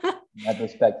 In that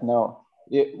respect, no.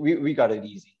 We got it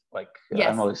easy. Like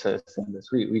I'm always saying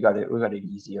this, we got it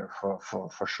easier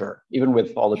for sure. Even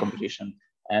with all the competition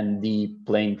and the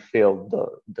playing field,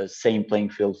 the same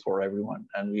playing field for everyone,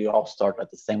 and we all start at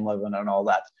the same level and all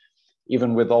that.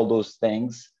 Even with all those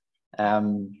things,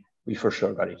 we for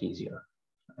sure got it easier.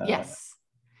 Yes.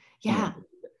 Yeah.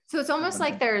 So it's almost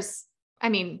like there's, I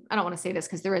mean, I don't want to say this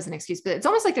because there is an excuse, but it's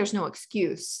almost like there's no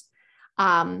excuse.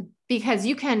 Because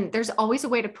there's always a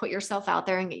way to put yourself out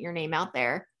there and get your name out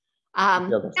there.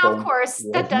 Now, Of course,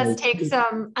 that does take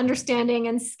some understanding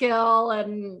and skill,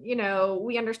 and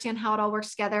we understand how it all works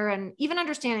together, and even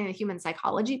understanding the human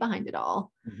psychology behind it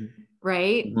all,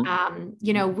 right?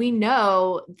 We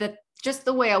know that just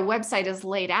the way a website is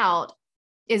laid out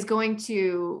is going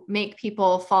to make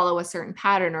people follow a certain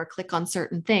pattern or click on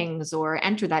certain things or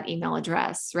enter that email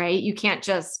address, right? You can't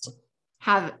just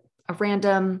have a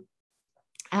random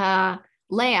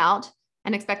layout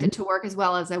and expect it to work as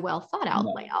well as a well thought out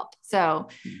layout. So,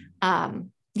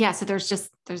 so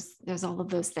there's all of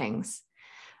those things.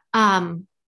 But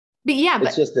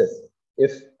it's just this: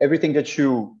 if everything that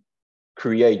you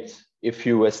create, if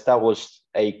you establish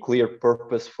a clear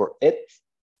purpose for it,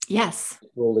 yes,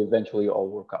 it will eventually all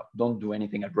work out. Don't do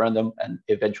anything at random, and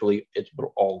eventually it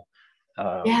will all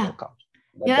work out.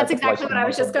 That's exactly what I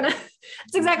was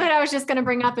just gonna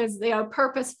bring up is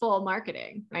purposeful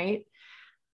marketing, right?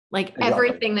 Like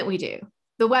everything that we do,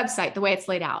 the website, the way it's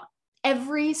laid out,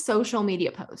 every social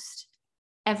media post,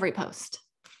 every post,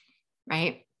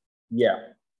 right? Yeah.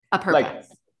 A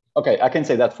purpose. I can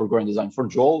say that for Growing Design. For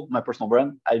Joel, my personal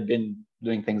brand, I've been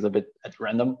doing things a bit at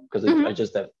random because I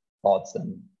just have thoughts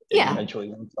and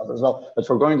eventually as well. But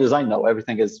for Growing Design, no,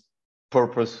 everything is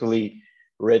purposefully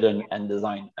written and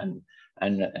designed and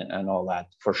all that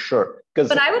for sure.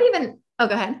 But I would even, go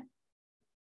ahead.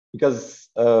 Because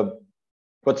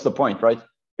what's the point, right?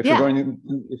 If you're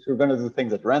going to do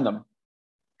things at random,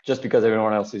 just because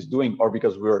everyone else is doing, or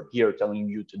because we're here telling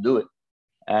you to do it,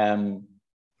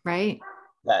 right?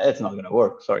 It's not going to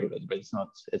work. Sorry, but it's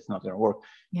not going to work.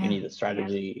 Yeah. You need a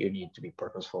strategy. You need to be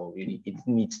purposeful. It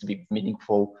needs to be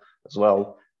meaningful as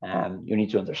well. And you need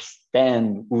to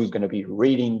understand who's going to be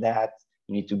reading that.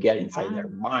 You need to get inside their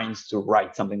minds to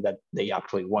write something that they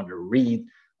actually want to read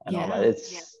and all that.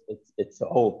 It's the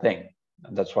whole thing.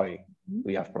 And that's why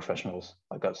we have professionals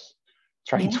like us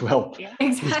trying to help.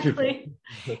 Exactly.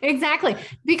 Exactly.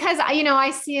 Because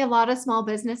I see a lot of small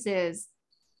businesses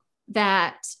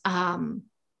that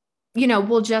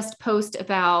will just post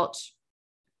about,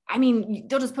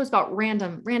 they'll just post about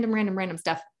random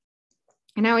stuff.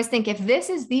 And I always think if this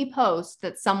is the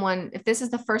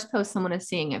first post someone is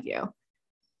seeing of you,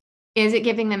 is it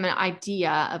giving them an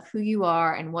idea of who you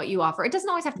are and what you offer? It doesn't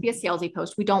always have to be a salesy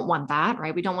post. We don't want that,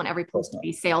 right? We don't want every post to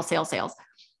be sales.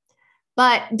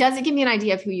 But does it give me an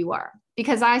idea of who you are?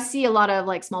 Because I see a lot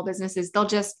of small businesses, they'll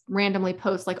just randomly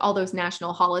post all those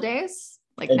national holidays,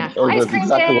 National Ice Cream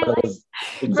Day. What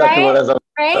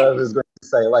I was going to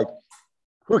say.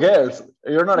 Who cares?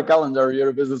 You're not a calendar, you're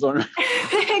a business owner.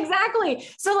 Exactly.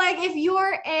 So if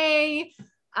you're a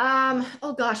I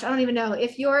don't even know,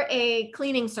 if you're a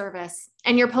cleaning service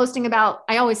and you're posting about,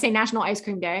 I always say National Ice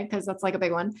Cream Day because that's a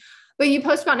big one, but you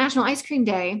post about National Ice Cream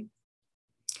Day.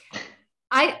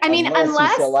 Unless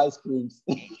you sell ice creams.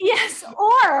 Yes.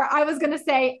 Or I was going to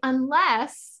say,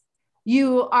 unless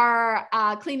you are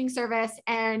a cleaning service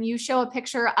and you show a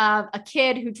picture of a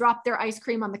kid who dropped their ice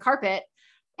cream on the carpet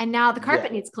and now the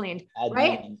carpet needs cleaned,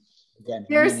 right?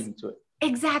 There's meaning to it.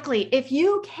 Exactly. If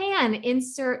you can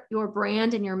insert your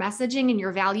brand and your messaging and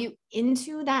your value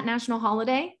into that national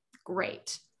holiday,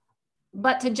 great.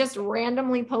 But to just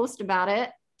randomly post about it,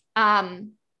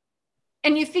 and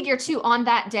you figure too, on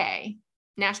that day,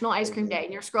 National Ice Cream Day,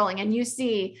 and you're scrolling and you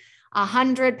see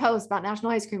 100 posts about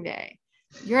National Ice Cream Day,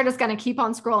 you're just going to keep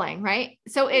on scrolling, right?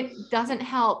 So it doesn't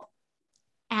help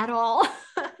at all.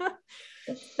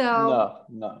 So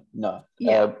no.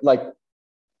 Yeah.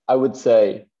 I would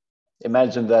say,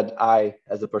 imagine that I,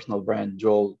 as a personal brand,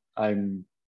 Joel, I'm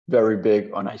very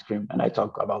big on ice cream and I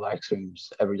talk about ice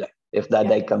creams every day. If that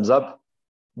day comes up,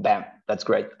 bam, that's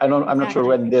great. I'm not sure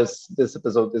when this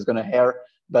episode is going to air,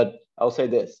 but I'll say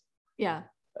this. Yeah.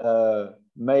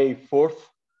 May 4th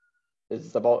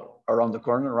is about around the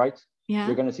corner, right? Yeah.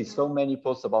 You're going to see so many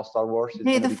posts about Star Wars.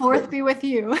 May the 4th be with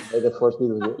you. May the 4th be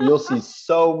with you. You'll see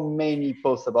so many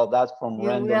posts about that from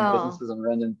random businesses and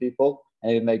random people.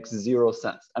 And it makes zero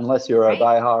sense unless you're a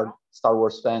diehard Star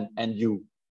Wars fan and you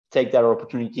take that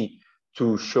opportunity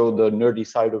to show the nerdy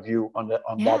side of you on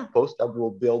that post. That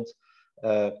will build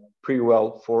pretty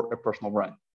well for a personal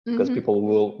brand, because people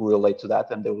will relate to that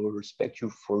and they will respect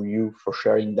you for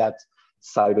sharing that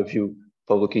side of you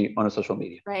publicly on a social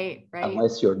media. Right.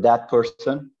 Unless you're that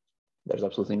person, there's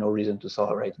absolutely no reason to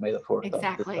celebrate May the 4th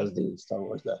as the Star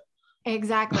Wars Day.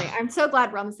 Exactly. I'm so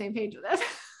glad we're on the same page with this.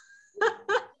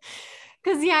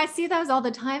 Because I see those all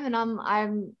the time, and I'm,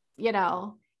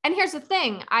 and here's the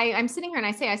thing, I'm sitting here and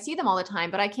I say, I see them all the time,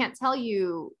 but I can't tell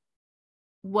you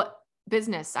what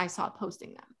business I saw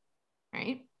posting them.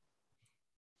 Right.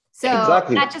 So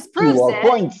that just proves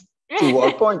it. to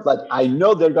our point, like I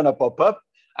know they're gonna pop up.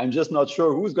 I'm just not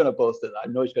sure who's gonna post it. I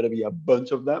know it's gonna be a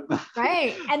bunch of them.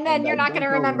 Right. And then And you're I not going to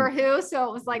don't know remember who. who. So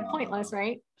it was like pointless, No,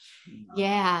 right? no.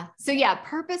 Yeah. So yeah,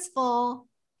 purposeful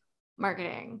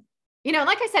marketing.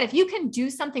 Like I said, if you can do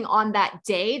something on that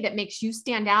day that makes you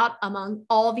stand out among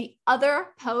all the other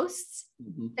posts,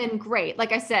 then great.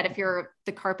 Like I said, if you're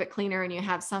the carpet cleaner and you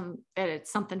have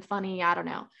it's something funny, I don't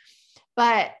know.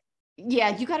 But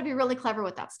yeah, you got to be really clever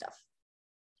with that stuff.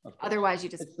 Otherwise, you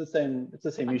just it's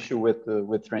the same issue with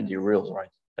trendy reels, right?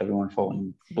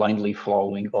 Everyone blindly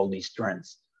following all these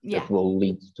trends that will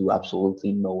lead to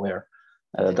absolutely nowhere.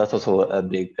 That's also a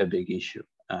big issue.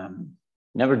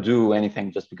 Never do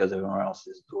anything just because everyone else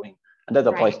is doing, and that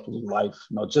applies to life,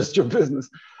 not just your business.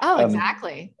 Oh,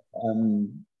 exactly.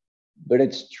 But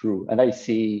it's true, and I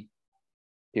see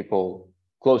people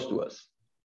close to us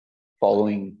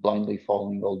blindly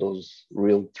following all those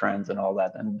real trends and all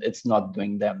that, and it's not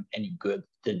doing them any good.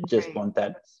 They just want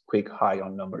that quick high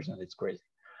on numbers, and it's crazy.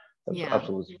 That's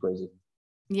absolutely crazy.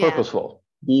 Purposeful.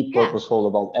 Be purposeful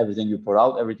about everything you put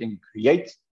out, everything you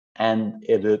create, and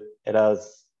it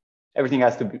has everything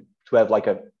has to have like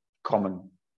a common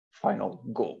final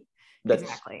goal. That's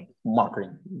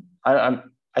marketing.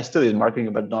 I studied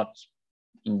marketing, but not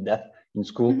in depth in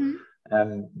school.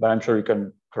 But I'm sure you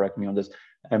can correct me on this.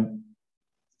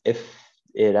 If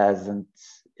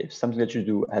something that you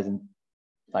do hasn't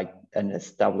like an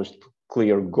established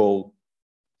clear goal,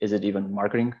 is it even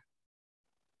marketing?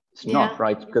 It's not,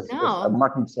 right? Because a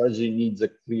marketing strategy needs a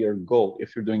clear goal.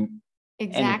 If you're doing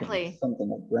anything, something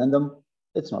like random,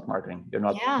 it's not marketing. You're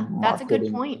not that's a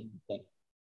good point. Anything.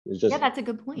 It's just that's a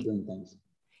good point. Doing things.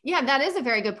 Yeah, that is a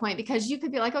very good point, because you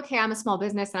could be like, okay, I'm a small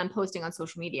business and I'm posting on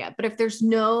social media. But if there's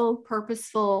no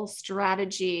purposeful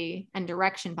strategy and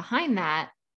direction behind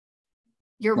that,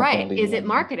 you're right. Is it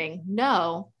marketing?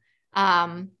 No,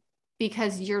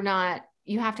 because you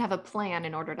have to have a plan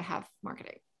in order to have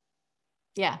marketing.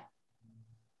 Yeah.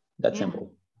 That's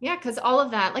simple. Yeah. Because all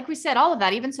of that, like we said, all of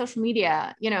that, even social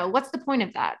media, what's the point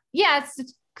of that? Yeah, it's to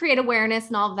create awareness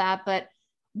and all of that, but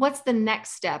what's the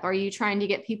next step? Are you trying to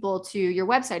get people to your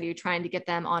website? Are you trying to get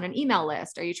them on an email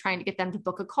list? Are you trying to get them to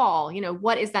book a call?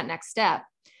 What is that next step?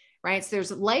 Right. So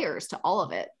there's layers to all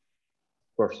of it.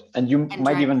 Of course. And you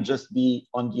might even just be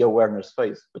on the awareness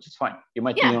phase, which is fine. You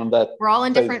might be on that. We're all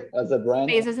in different as a brand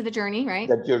phases of the journey, right?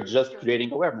 That you're just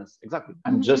creating awareness. Exactly.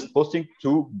 I'm just posting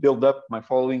to build up my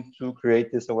following, to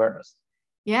create this awareness.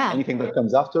 Yeah. Anything that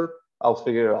comes after, I'll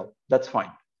figure it out. That's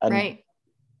fine. And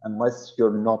unless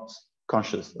you're not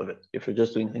conscious of it. If you're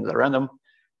just doing things at random,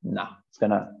 you're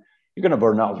gonna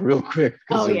burn out real quick,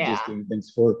 because you're just doing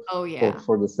things for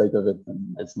the sake of it,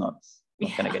 and it's not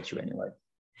gonna get you anywhere.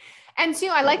 And too,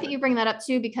 I like that you bring that up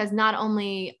too, because not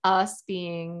only us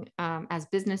being as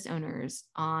business owners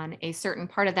on a certain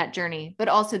part of that journey, but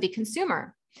also the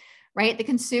consumer, right? The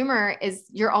consumer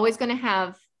you're always going to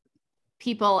have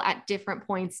people at different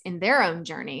points in their own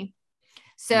journey.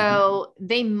 So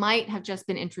they might have just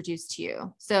been introduced to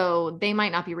you. So they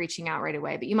might not be reaching out right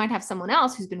away, but you might have someone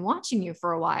else who's been watching you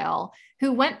for a while,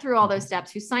 who went through all those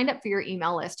steps, who signed up for your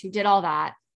email list, who did all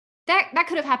that. That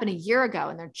could have happened a year ago,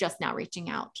 and they're just now reaching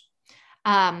out.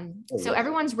 So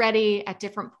everyone's ready at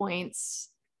different points,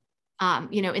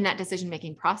 in that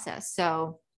decision-making process.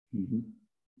 So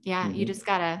you just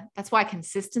that's why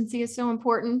consistency is so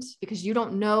important, because you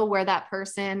don't know where that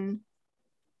person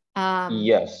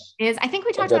is. I think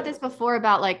we talked about this before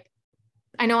about, like,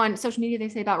 I know on social media, they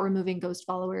say about removing ghost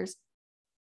followers.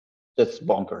 That's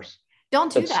bonkers.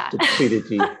 Don't do that.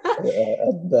 Stupidity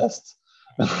at best.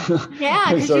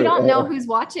 Yeah, because you don't know who's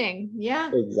watching. Yeah,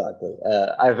 exactly.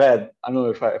 I don't know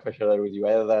if I share that with you.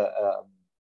 I had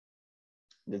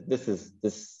this is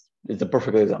a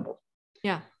perfect example.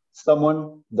 Yeah,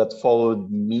 someone that followed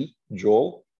me,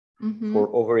 Joel,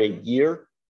 for over a year.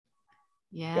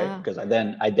 Yeah, because I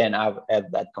then I've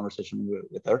had that conversation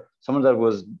with her. Someone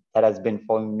that has been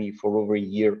following me for over a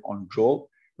year on Joel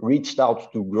reached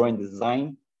out to Growing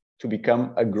Design to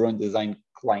become a Growing Design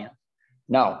client.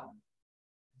 Now,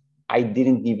 I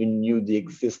didn't even knew the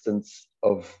existence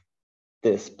of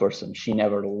this person. She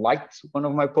never liked one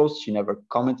of my posts. She never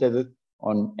commented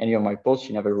on any of my posts.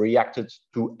 She never reacted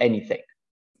to anything.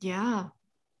 Yeah.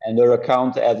 And her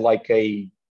account had like a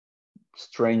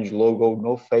strange logo,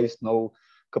 no face, no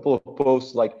couple of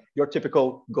posts, like your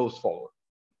typical ghost follower.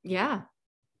 Yeah.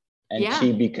 And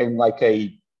she became like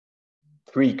a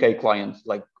 3K client,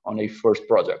 like on a first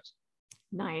project.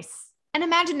 Nice. And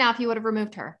imagine now if you would have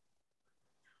removed her.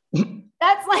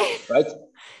 That's like, right.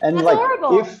 And that's like,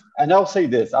 horrible. I'll say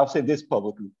this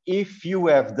publicly. If you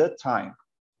have the time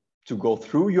to go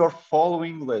through your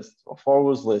followers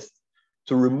list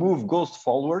to remove ghost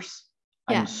followers,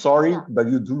 Yeah. I'm sorry, but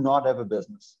you do not have a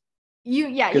business. You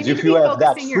need Because to if you be have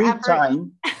that focusing your free effort.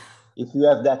 time, if you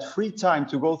have that free time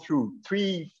to go through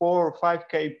 3, 4,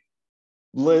 5K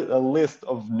a list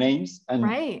of names and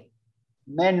Right.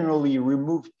 manually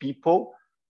remove people,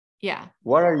 yeah,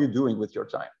 what are you doing with your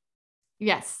time?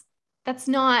 Yes. That's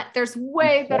not, there's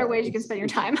way better ways you can spend your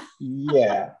time.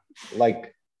 Yeah.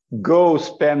 Like go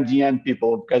spam DM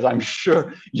people, because I'm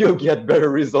sure you'll get better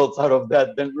results out of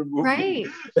that than removing.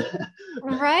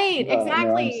 Right. No,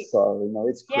 Exactly. I'm sorry. No,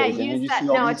 it's crazy. Yeah, and then you that. see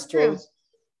all No, these it's true. posts,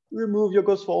 remove your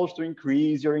ghost followers to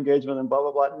increase your engagement and blah,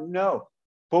 blah, blah. No,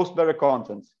 post better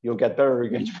content. You'll get better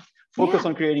engagement. Focus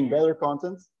on creating better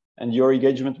content and your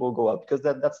engagement will go up, because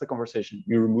that's the conversation.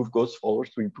 You remove ghost followers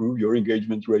to improve your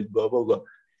engagement rate, blah, blah, blah.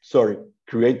 Sorry,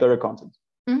 create better content.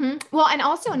 Mm-hmm. Well, and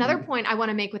also another point I want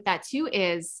to make with that too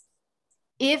is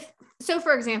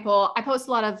for example, I post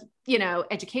a lot of,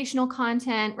 educational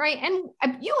content, right?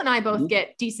 And you and I both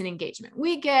get decent engagement.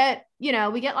 We get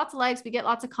lots of likes, we get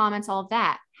lots of comments, all of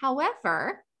that.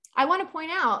 However, I want to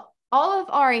point out all of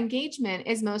our engagement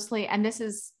is mostly, and this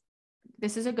is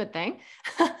a good thing,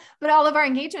 but all of our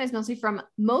engagement is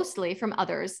mostly from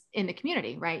others in the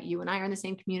community, right? You and I are in the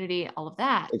same community, all of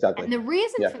that. Exactly. And the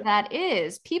reason for that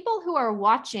is people who are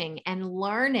watching and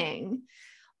learning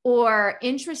or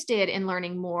interested in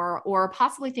learning more, or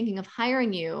possibly thinking of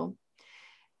hiring you,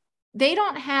 they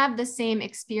don't have the same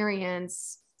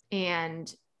experience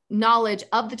and knowledge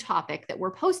of the topic that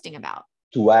we're posting about.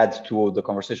 To add to the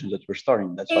conversations that we're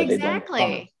starting. That's why they don't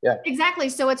comment. Yeah, exactly.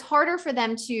 So it's harder for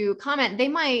them to comment. They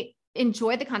might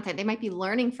enjoy the content. They might be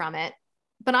learning from it.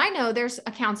 But I know there's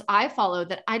accounts I follow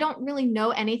that I don't really know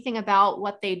anything about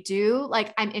what they do.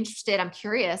 Like I'm interested, I'm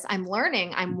curious, I'm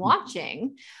learning, I'm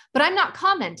watching, but I'm not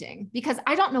commenting because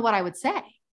I don't know what I would say.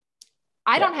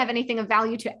 I don't have anything of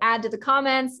value to add to the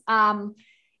comments. I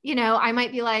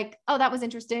might be like, oh, that was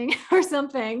interesting or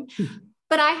something,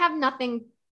 but I have nothing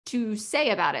to say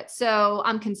about it. So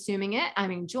I'm consuming it. I'm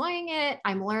enjoying it.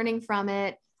 I'm learning from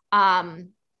it. But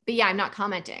yeah, I'm not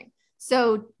commenting.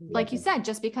 So like you said,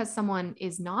 just because someone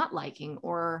is not liking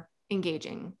or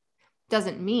engaging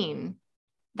doesn't mean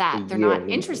that they're not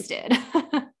interested.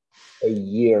 A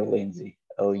year, Lindsay.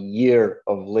 A year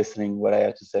of listening what I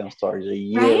have to say on stories. A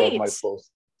year of my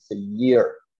posts. It's a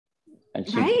year. And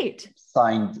she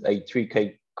signed a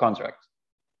 3K contract.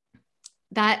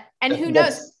 Who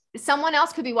knows? Someone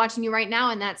else could be watching you right now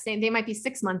and that's saying they might be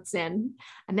 6 months in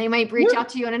and they might reach out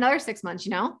to you in another 6 months,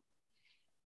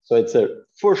 So it's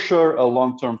for sure a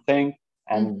long-term thing,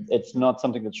 and it's not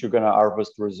something that you're going to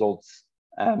harvest results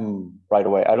right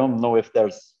away. I don't know if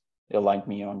there's like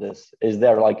me on this. Is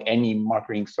there like any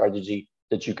marketing strategy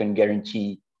that you can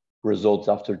guarantee results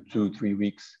after 2-3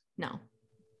 weeks?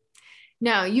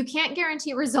 No, you can't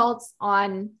guarantee results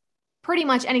on pretty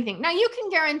much anything. Now you can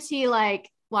guarantee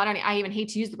I even hate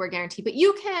to use the word guarantee, but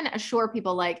you can assure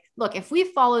people look, if we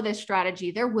follow this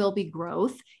strategy, there will be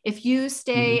growth. If you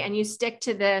stay and you stick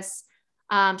to this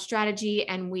strategy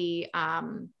and we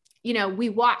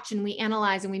watch and we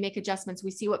analyze and we make adjustments,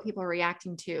 we see what people are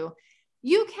reacting to,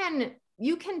 you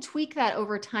can tweak that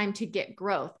over time to get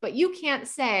growth, but you can't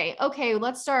say, okay,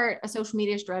 let's start a social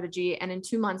media strategy. And in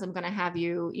 2 months, I'm going to have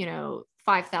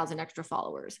 5,000 extra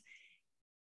followers.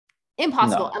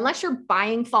 Impossible. Unless you're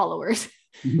buying followers.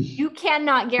 You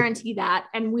cannot guarantee that.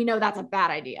 And we know that's a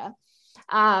bad idea.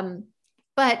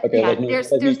 But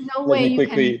there's no way you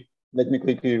can. Let me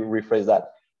quickly rephrase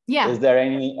that. Yeah. Is there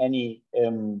any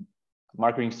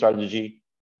marketing strategy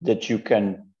that you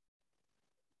can,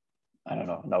 I don't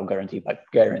know, no guarantee, but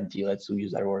guarantee, let's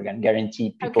use that word again,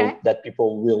 guarantee people that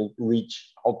people will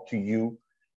reach out to you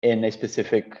in a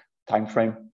specific time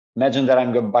frame? Imagine that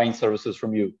I'm buying services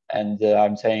from you and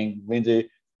I'm saying, Lindsay,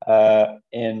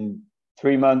 in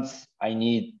 3 months, I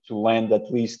need to land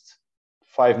at least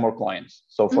 5 more clients.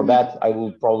 So for that, I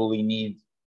will probably need,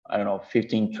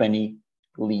 15, 20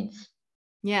 leads.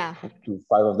 Yeah. To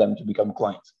 5 of them to become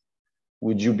clients.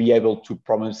 Would you be able to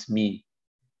promise me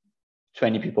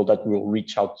 20 people that will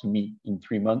reach out to me in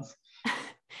 3 months?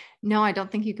 No, I don't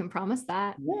think you can promise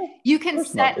that. Yeah, you can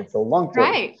set it's a long term.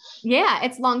 Right. Yeah,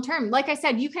 it's long term. Like I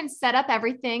said, you can set up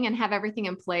everything and have everything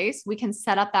in place. We can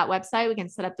set up that website. We can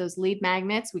set up those lead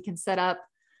magnets. We can set up,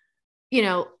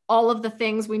 all of the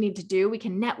things we need to do. We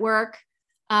can network.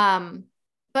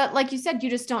 But like you said,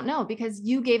 you just don't know because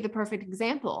you gave the perfect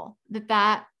example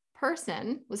that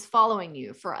person was following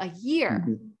you for a year.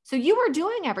 So you were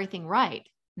doing everything right.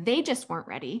 They just weren't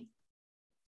ready.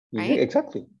 Right? Yeah,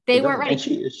 exactly. They weren't ready.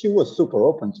 And she was super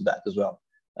open to that as well.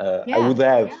 I would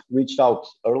have reached out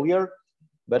earlier,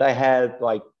 but I had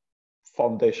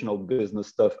foundational business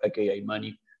stuff, aka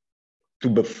money, to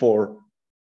before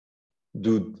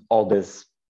do all this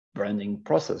branding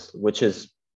process, which is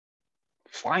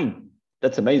fine.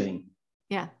 That's amazing.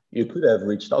 Yeah. You could have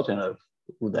reached out and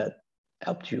would that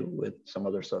helped you with some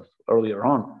other stuff earlier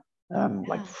on,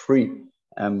 like free.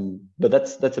 But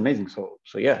that's amazing. So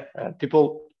yeah,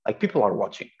 people are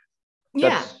watching.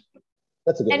 Yeah.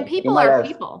 That's a good and one. people are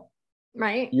people,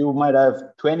 right? You might have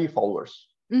 20 followers.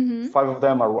 Mm-hmm. 5 of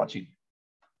them are watching.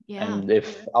 Yeah. And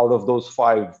if out of those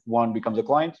 5, 1 becomes a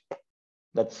client,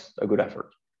 that's a good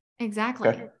effort. Exactly.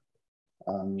 Okay.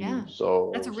 Yeah.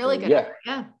 So that's a really good effort.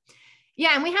 Yeah.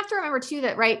 Yeah. And we have to remember too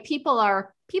that, right, people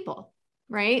are people,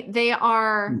 right? They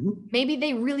are, maybe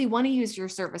they really want to use your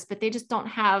service, but they just don't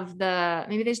have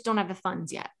the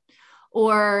funds yet.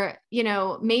 Or,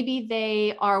 maybe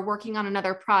they are working on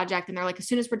another project and they're like, as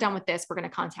soon as we're done with this, we're going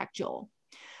to contact Joel.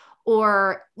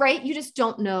 Or, right, you just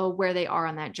don't know where they are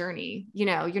on that journey.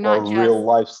 You're not just real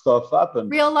life stuff happens.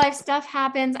 Real life stuff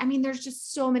happens. I mean, there's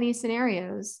just so many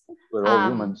scenarios. We're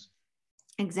all humans.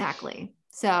 Exactly.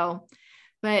 So,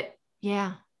 but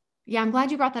yeah, I'm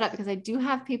glad you brought that up because I do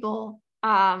have people.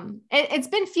 It's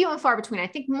been few and far between. I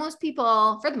think most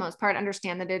people, for the most part,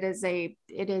 understand that it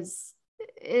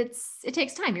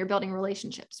takes time. You're building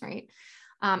relationships, right?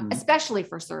 Especially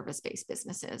for service-based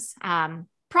businesses.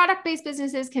 Product-based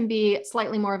businesses can be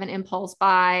slightly more of an impulse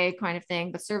buy kind of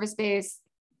thing, but service-based,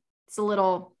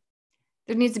 there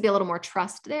needs to be a little more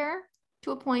trust there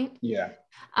to a point. Yeah.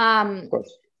 Of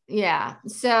course. Yeah.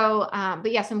 So,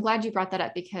 but yes, I'm glad you brought that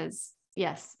up because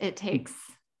yes, it takes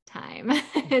time.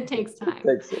 It takes time.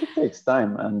 It takes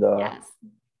time. And, yes.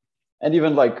 And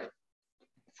even like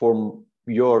from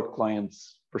your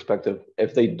client's perspective,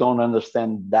 if they don't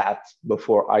understand that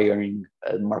before hiring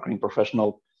a marketing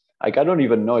professional, like, I don't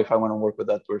even know if I want to work with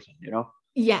that person,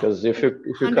 Yeah. Because if you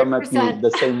 100%. Come at me the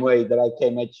same way that I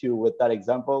came at you with that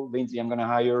example, Lindsay, I'm going to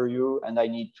hire you and I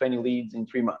need 20 leads in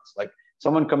 3 months. Like,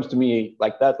 someone comes to me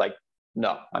like that, like,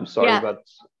 no, I'm sorry, but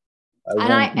I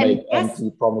won't make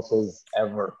empty promises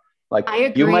ever. Like, I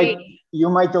agree. You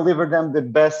might deliver them the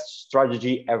best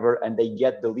strategy ever and they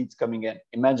get the leads coming in.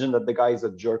 Imagine that the guy is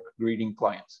a jerk greeting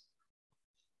clients.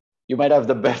 You might have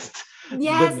the best,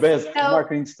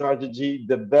 marketing strategy,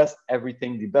 the best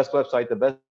everything, the best website, the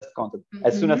best content.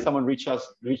 As soon as someone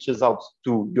reaches out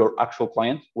to your actual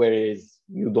client, whereas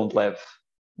you don't have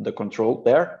the control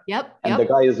there, and the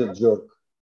guy is a jerk,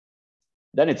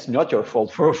 then it's not your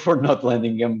fault for not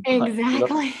landing him.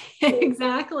 Exactly.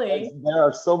 Exactly. There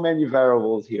are so many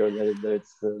variables here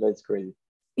that's crazy.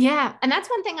 Yeah. And that's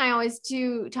one thing I always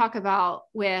do talk about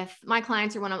with my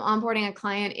clients or when I'm onboarding a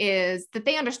client is that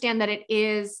they understand that it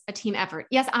is a team effort.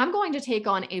 Yes, I'm going to take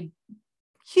on a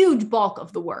huge bulk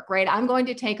of the work, right? I'm going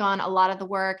to take on a lot of the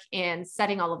work in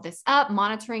setting all of this up,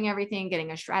 monitoring everything,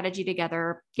 getting a strategy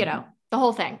together, the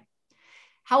whole thing.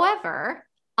 However,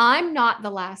 I'm not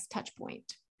the last touch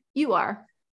point. You are,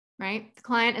 right? The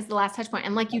client is the last touch point.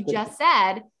 And like you just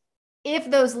said,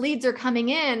 if those leads are coming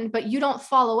in, but you don't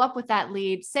follow up with that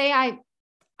lead, say a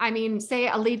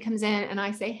lead comes in and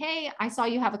I say, hey, I saw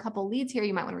you have a couple leads here.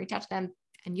 You might want to reach out to them.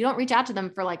 And you don't reach out to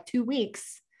them for like 2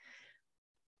 weeks.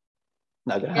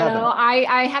 Not gonna happen.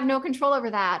 I have no control over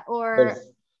that. Or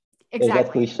there's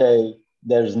that cliche,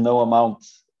 there's no amount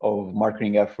of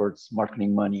marketing efforts,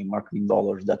 marketing money, marketing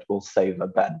dollars that will save a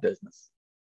bad business.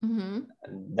 And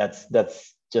that's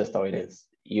just how it is.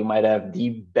 You might have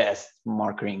the best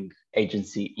marketing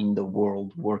agency in the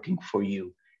world working for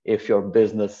you. If your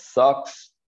business sucks,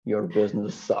 your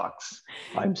business sucks.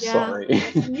 I'm sorry.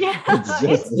 Yeah,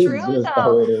 it's true though.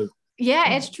 How it is.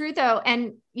 Yeah, it's true though.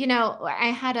 And, I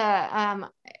had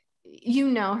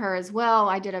her as well.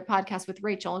 I did a podcast with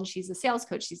Rachel and she's a sales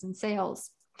coach. She's in sales.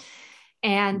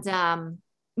 And,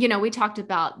 we talked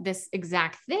about this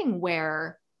exact thing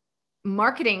where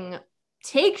marketing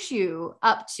takes you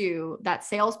up to that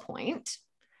sales point.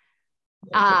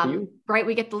 Right.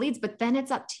 We get the leads, but then it's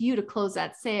up to you to close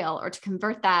that sale or to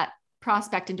convert that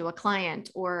prospect into a client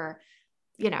or,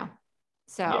 Yep.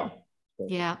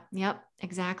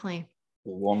 Exactly. It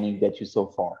will only get you so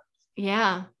far.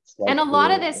 Yeah. Like and a lot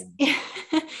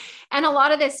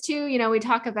of this too, we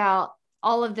talk about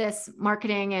all of this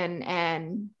marketing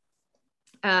and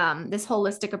this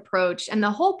holistic approach. And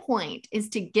the whole point is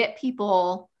to get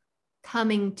people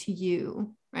coming to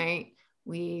you, right?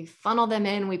 We funnel them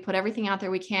in, we put everything out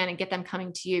there we can and get them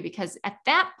coming to you because at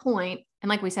that point, and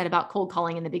like we said about cold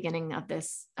calling in the beginning of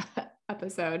this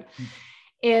episode,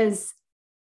 is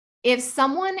if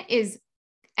someone is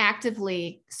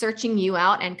actively searching you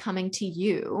out and coming to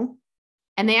you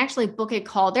and they actually book a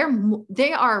call,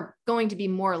 they are going to be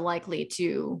more likely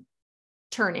to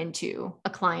turn into a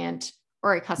client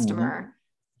or a customer,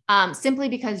 simply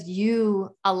because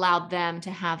you allowed them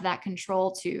to have that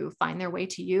control to find their way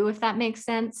to you, if that makes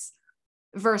sense,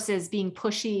 versus being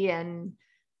pushy and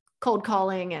cold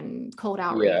calling and cold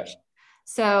outreach. Yeah.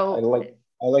 So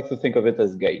I like to think of it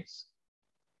as gates.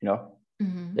 You know,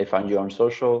 they find you on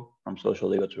social. From social,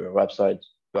 they go to your website.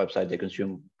 Website, they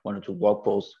consume one or two blog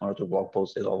posts. One or two blog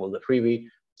posts, they download the freebie.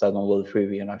 If they download the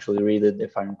freebie and actually read it, they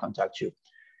finally contact you.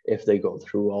 If they go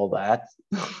through all that,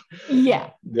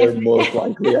 they're most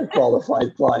likely a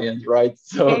qualified client, right?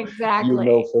 So you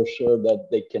know for sure that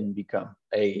they can become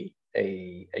a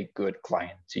good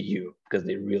client to you because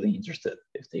they're really interested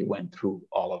if they went through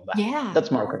all of that. Yeah.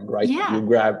 That's marketing, right? Yeah. You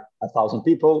grab 1,000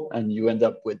 people and you end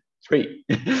up with 3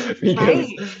 because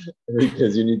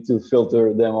you need to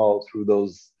filter them all through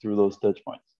those touch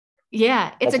points.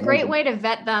 Yeah. It's a great way to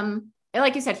vet them.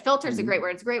 Like you said, filter is a great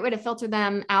word. It's a great way to filter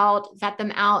them out, vet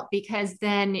them out, because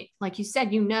then, like you said,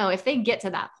 if they get to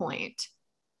that point,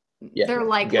 they're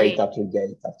likely gate after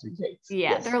gate after gate.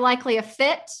 Yeah. Yes. They're likely a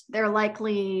fit. They're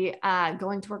likely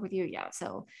going to work with you. Yeah.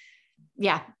 So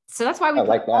that's why we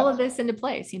put all of this into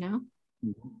place, So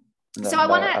I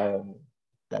want to,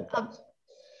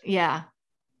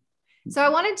 So I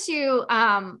wanted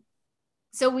to,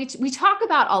 so we talk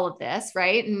about all of this,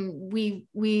 right? And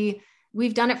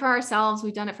we've done it for ourselves.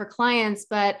 We've done it for clients,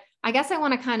 but I guess I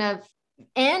want to kind of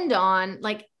end on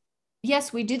like,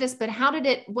 yes, we do this, but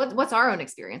what's our own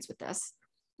experience with this?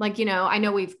 Like, I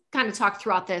know we've kind of talked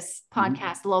throughout this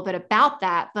podcast a little bit about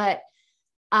that, but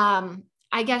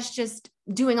I guess just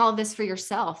doing all of this for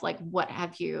yourself, like what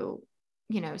have you,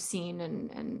 seen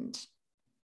and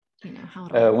how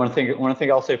it all one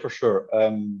thing I'll say for sure,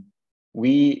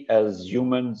 we as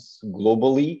humans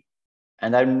globally,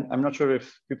 and I'm not sure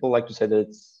if people like to say that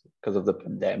it's because of the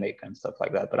pandemic and stuff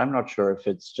like that, but I'm not sure if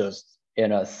it's just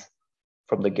in us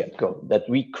from the get-go that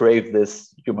we crave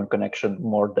this human connection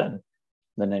more than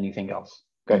anything else.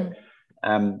 Okay.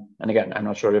 And again, I'm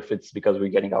not sure if it's because we're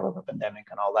getting out of the pandemic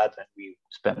and all that, and we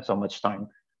spend so much time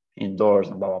indoors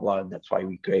and blah blah blah, and that's why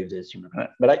we crave this human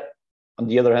connection. But on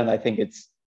the other hand, I think it's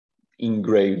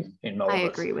engraved in all of us. I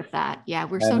agree with that. Yeah,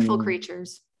 we're social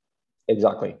creatures.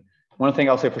 Exactly. One thing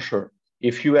I'll say for sure,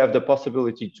 if you have the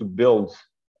possibility to build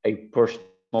a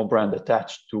personal brand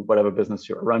attached to whatever business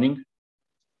you're running,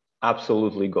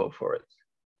 absolutely go for it.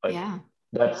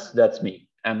 That's me.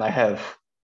 And I have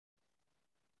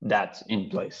that in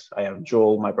place. I have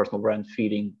Joel, my personal brand,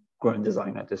 feeding Growing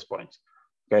Design at this point.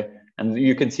 Okay. And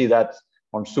you can see that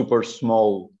on super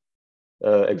small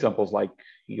examples like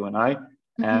you and I.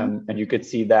 And you could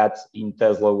see that in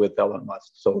Tesla with Elon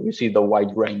Musk. So you see the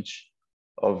wide range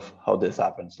of how this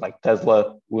happens. Like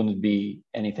Tesla wouldn't be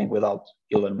anything without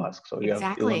Elon Musk. So you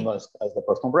have Elon Musk as the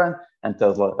personal brand and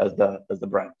Tesla as the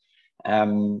brand.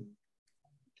 And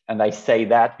I say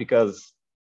that because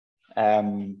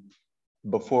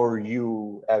before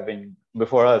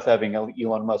us having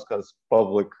Elon Musk as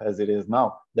public as it is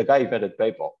now, the guy invented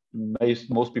PayPal.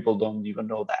 Most people don't even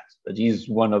know that, but he's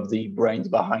one of the brains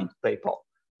behind PayPal.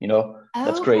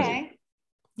 That's crazy.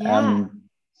 Yeah.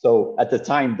 So at the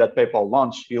time that PayPal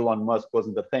launched, Elon Musk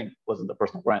wasn't the thing, wasn't the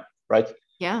personal brand, right?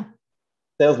 Yeah.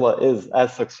 Tesla is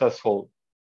as successful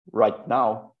right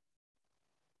now,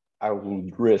 I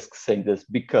would risk saying this,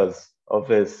 because of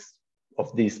this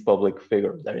public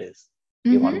figure that is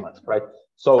Elon Musk, right?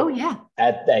 So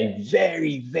at a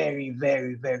very, very,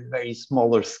 very, very, very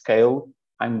smaller scale,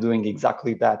 I'm doing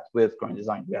exactly that with Growing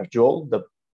Design. We have Joel,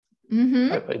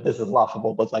 this is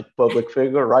laughable, but like public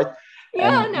figure, right?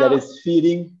 That is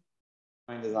feeding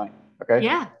Growing Design. Okay.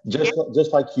 Yeah.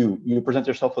 Just like you present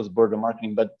yourself as Burda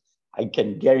Marketing, but I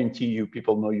can guarantee you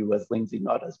people know you as Lindsay,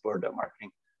 not as Burda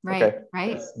Marketing. Right. Okay?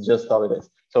 Right. That's just how it is.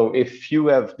 So if you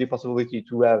have the possibility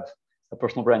to have a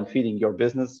personal brand feeding your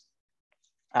business,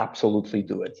 absolutely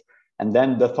do it. And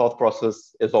then the thought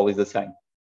process is always the same.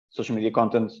 Social media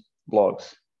content,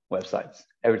 blogs, websites,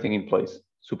 everything in place,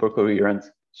 super coherent,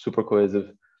 super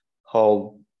cohesive,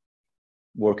 all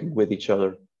working with each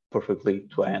other perfectly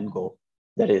to an end goal.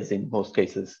 That is, in most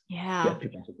cases, get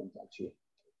people to contact you.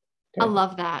 Okay? I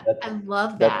love that. I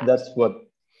love that.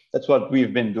 That's what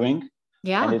we've been doing.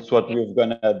 Yeah. And it's what we're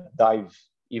gonna dive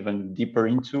even deeper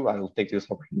into. I will take this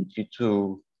opportunity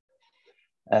to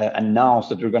announce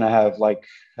that we're gonna have like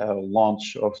a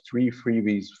launch of 3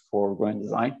 freebies for Growing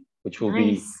Design, which will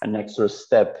be an extra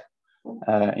step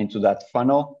into that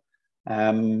funnel.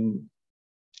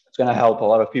 It's gonna help a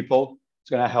lot of people.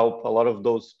 It's gonna help a lot of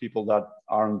those people that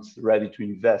aren't ready to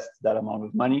invest that amount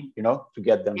of money, to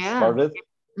get them started.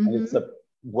 And it's a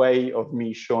way of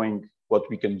me showing what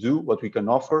we can do, what we can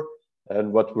offer,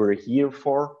 and what we're here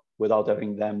for, without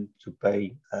having them to pay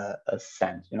a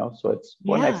cent, you know. So it's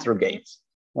one Yeah. extra gate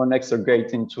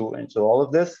into all of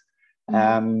this.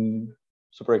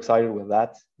 Super excited with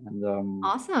that. And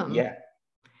Awesome. Yeah.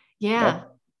 Yeah.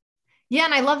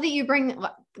 And I love that you bring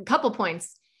a couple points.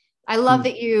 I love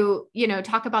that you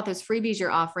talk about those freebies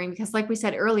you're offering, because like we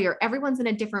said earlier, everyone's in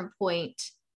a different point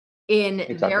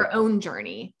in their own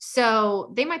journey.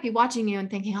 So they might be watching you and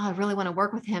thinking, oh, I really want to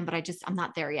work with him, but I'm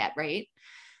not there yet. Right.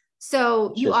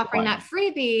 So you offering that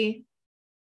freebie,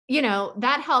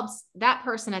 that helps that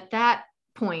person at that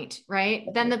point, right?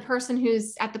 Then the person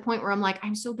who's at the point where I'm like,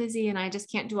 I'm so busy and I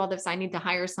just can't do all this, I need to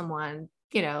hire someone,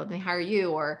 they hire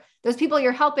you, or those people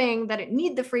you're helping that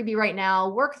need the freebie right now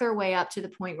work their way up to the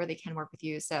point where they can work with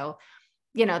you. So,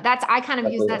 I kind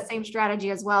of use that same strategy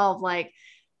as well of like,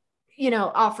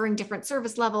 offering different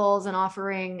service levels and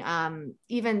offering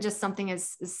even just something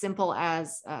as simple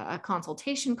as a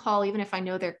consultation call, even if I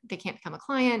know they can't become a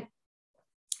client,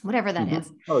 whatever that is.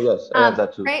 Oh yes, I have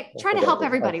that too. Right. Trying to help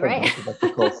everybody, right?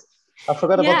 I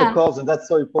forgot about the calls, and that's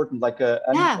so important. Like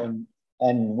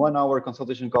and 1 hour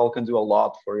consultation call can do a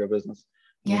lot for your business.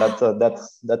 And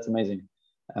that's amazing.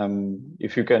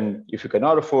 If you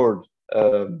cannot afford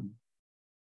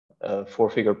a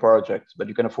 4-figure project, but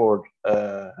you can afford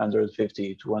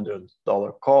 $150,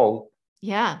 $200 call,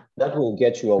 that will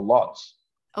get you a lot.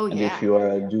 And if you are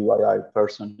a DIY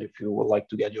person, if you would like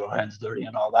to get your hands dirty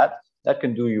and all that, that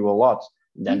can do you a lot.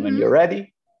 Then when you're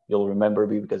ready, you'll remember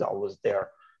me because I was there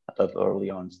at that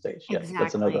early on stage. Yes,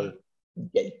 that's another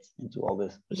gate into all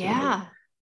this.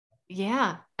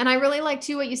 Yeah. And I really like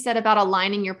too what you said about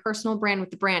aligning your personal brand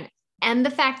with the brand, and the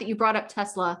fact that you brought up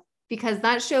Tesla, because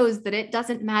that shows that it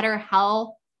doesn't matter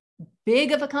how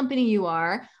big of a company you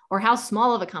are or how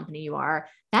small of a company you are,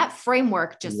 that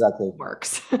framework just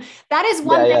works. That is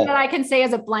one thing that I can say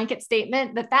as a blanket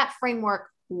statement, that framework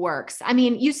works. I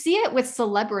mean, you see it with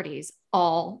celebrities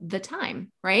all the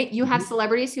time, right? You have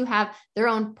celebrities who have their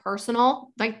own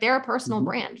personal, like their personal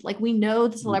brand. Like we know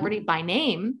the celebrity by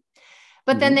name,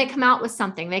 but then they come out with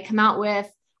something. They come out with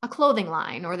a clothing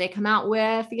line, or they come out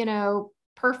with,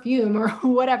 perfume or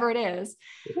whatever it is.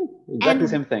 Exactly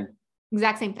same thing.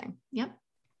 Exact same thing. Yep.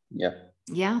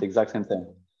 Yeah. The exact same thing.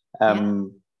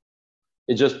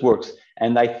 It just works.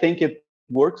 And I think it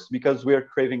works because we are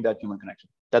craving that human connection.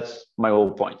 That's my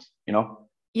whole point,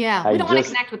 Yeah. We don't want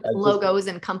to connect with logos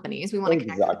and companies. We want to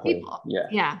connect with people.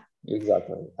 Yeah.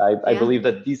 Exactly. I believe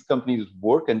that these companies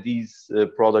work and these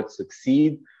products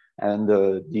succeed, and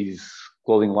these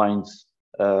clothing lines,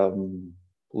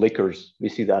 liquors, we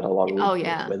see that a lot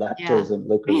with actors and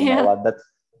liquors and all that.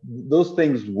 Those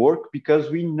things work because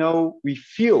we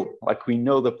feel like we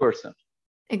know the person.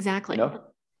 Exactly.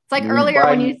 It's like earlier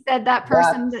when you said that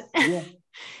person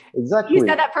exactly. You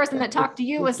said that person that talked to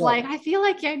you was like, I feel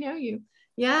like I know you.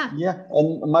 Yeah. Yeah.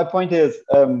 And my point is,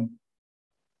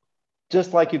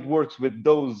 just like it works with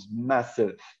those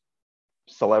massive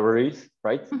celebrities,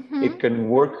 right? It can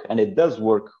work, and it does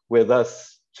work with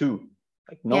us too.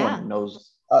 Like no one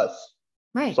knows us.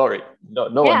 Right. Sorry.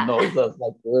 No one knows us.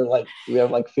 Like we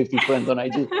have like 50 friends on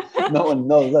IG. No one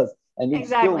knows us. And it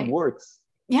still works.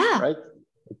 Yeah. Right?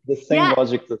 It's the same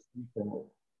logic.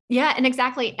 Yeah. And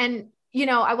exactly. And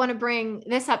I want to bring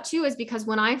this up too, is because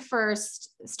when I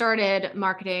first started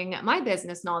marketing my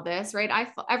business and all this, right,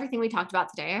 everything we talked about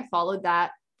today, I followed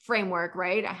that framework,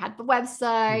 right? I had the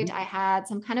website, I had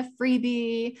some kind of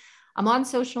freebie, I'm on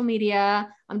social media,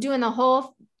 I'm doing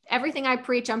everything I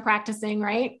preach, I'm practicing,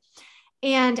 right?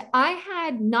 And I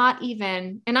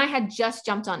had just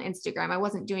jumped on Instagram. I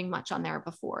wasn't doing much on there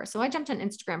before. So I jumped on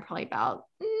Instagram probably about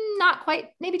not quite,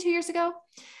 maybe 2 years ago.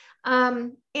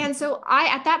 And so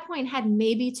I, at that point, had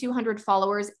maybe 200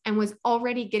 followers and was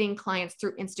already getting clients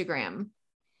through Instagram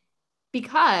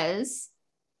because,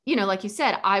 like you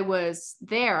said, I was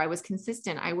there, I was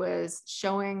consistent, I was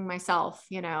showing myself,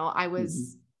 it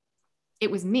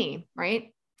was me,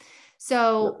 right?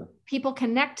 So people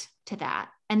connect to that,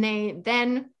 and they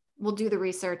then will do the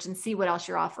research and see what else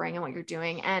you're offering and what you're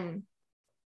doing. And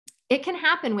it can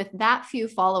happen with that few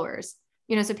followers.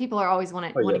 So people are always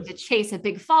wanting to chase a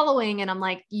big following. And I'm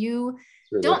like, you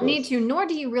don't need to, nor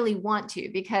do you really want to,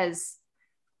 because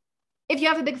if you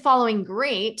have a big following,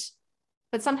 great.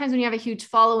 But sometimes when you have a huge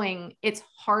following, it's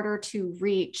harder to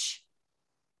reach.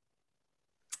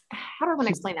 How do I want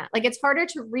to explain that? Like, it's harder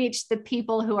to reach the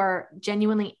people who are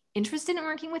genuinely interested in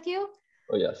working with you.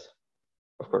 Oh, yes,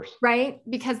 of course. Right?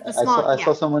 Because the I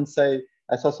saw someone say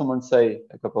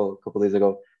a couple days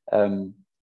ago,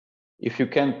 if you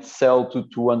can't sell to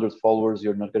 200 followers,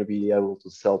 you're not going to be able to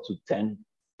sell to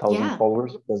 10,000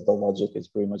 followers, because the logic is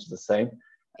pretty much the same.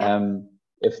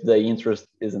 if the interest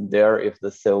isn't there, if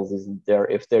the sales isn't there,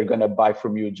 if they're going to buy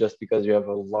from you just because you have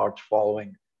a large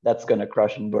following, that's going to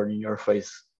crash and burn in your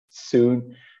face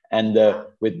soon. And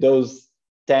with those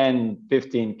 10,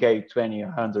 15K, 20,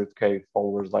 100K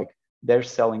followers, like they're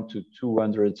selling to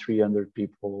 200, 300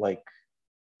 people, like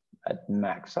at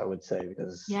max, I would say,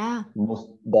 because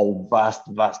the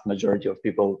vast majority of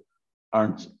people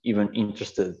aren't even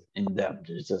interested in them.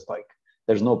 It's just like,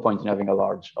 there's no point in having a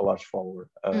large following.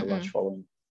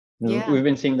 We've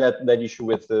been seeing that issue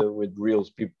with Reels,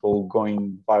 people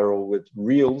going viral with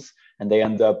Reels, and they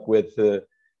end up with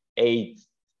 8,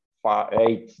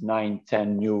 9,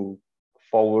 10 new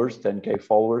followers, 10K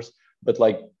followers, but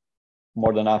like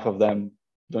more than half of them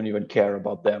don't even care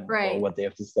about them or what they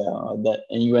have to say on that,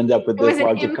 and you end up with this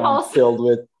large account filled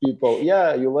with people.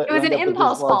 Yeah, it was an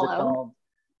impulse follow.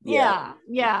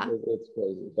 It's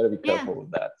crazy. Gotta be careful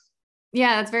with that.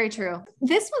 Yeah, that's very true.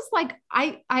 This was like,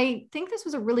 I think this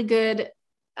was a really good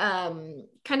kind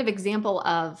of example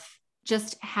of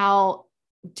just how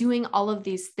doing all of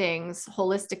these things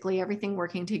holistically, everything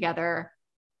working together,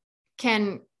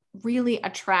 can really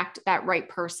attract that right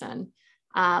person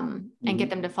and get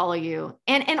them to follow you,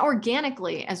 and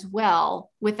organically as well,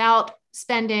 without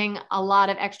spending a lot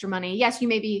of extra money. Yes, you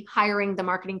may be hiring the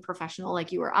marketing professional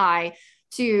like you or I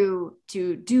to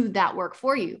do that work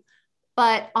for you.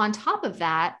 But on top of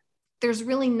that, there's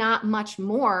really not much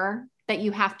more that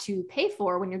you have to pay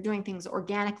for when you're doing things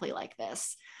organically like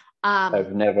this.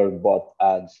 I've never bought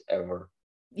ads ever.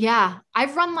 Yeah,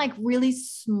 I've run like really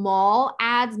small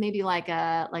ads, maybe like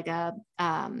a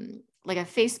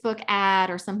Facebook ad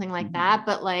or something like that.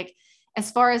 But like,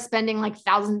 as far as spending like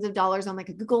thousands of dollars on like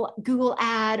a Google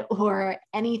ad or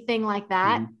anything like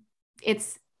that,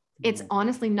 it's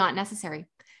honestly not necessary.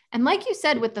 And like you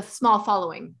said, with the small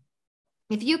following,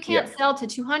 if you can't sell to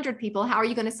 200 people, how are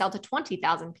you going to sell to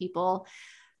 20,000 people?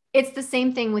 It's the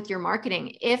same thing with your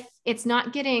marketing. If it's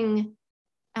not getting,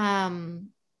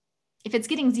 if it's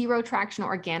getting zero traction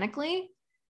organically,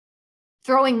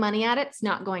 throwing money at it's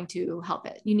not going to help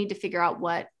it. You need to figure out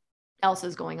what else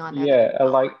is going on there. Yeah,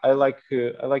 I like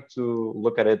to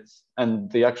look at it, and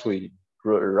they actually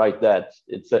write that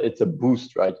it's a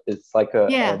boost, right? It's like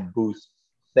a boost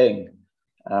thing.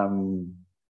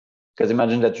 Because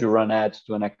imagine that you run ads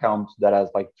to an account that has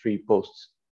like 3 posts.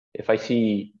 If I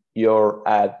see your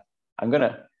ad,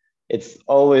 it's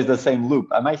always the same loop.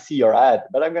 I might see your ad,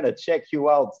 but I'm gonna check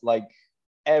you out, like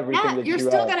everything that you're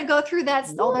still gonna go through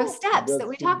all those steps that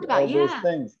we talked about. Those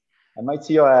things. I might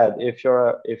see your ad. If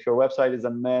your website is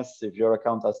a mess, if your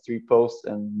account has 3 posts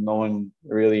and no one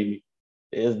really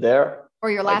is there, or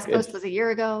your last post was a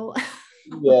year ago.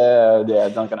 yeah,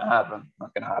 it's not gonna happen.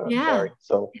 Sorry.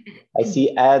 So I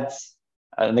see ads,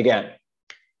 and again,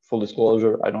 full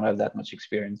disclosure, I don't have that much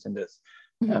experience in this,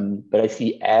 but I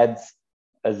see ads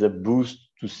as a boost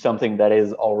to something that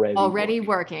is already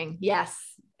working. Yes,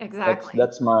 exactly.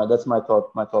 That's my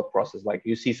thought process. Like,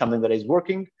 you see something that is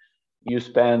working, you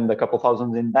spend a couple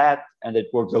thousand in that, and it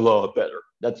works a lot better.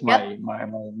 That's my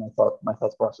thought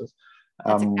process.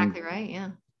 That's exactly right.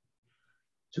 Yeah.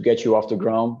 To get you off the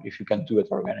ground, if you can do it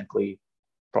organically,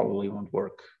 probably won't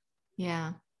work.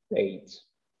 Yeah.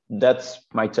 That's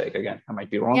my take. Again, I might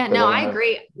be wrong. Yeah, no, I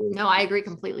agree. No, I agree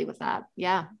completely with that.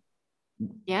 Yeah.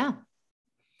 Yeah.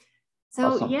 So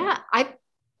awesome.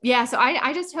 So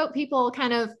I just hope people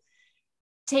kind of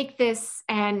take this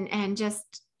and just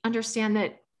understand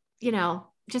that,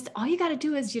 just all you got to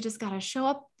do is you just got to show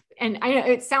up. And I know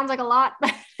it sounds like a lot,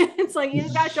 but it's like, you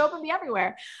just got to show up and be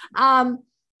everywhere.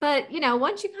 But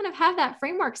once you kind of have that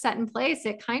framework set in place,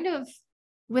 it kind of,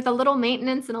 with a little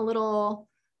maintenance and a little,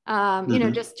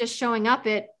 just showing up,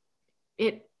 it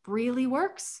really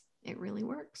works. It really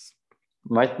works.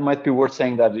 Might be worth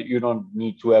saying that you don't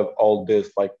need to have all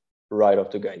this like right off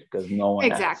the gate, because no one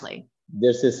exactly.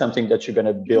 This is something that you're going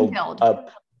to build up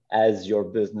as your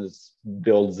business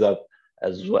builds up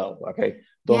as well. Okay.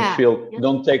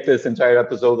 Don't take this entire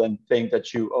episode and think that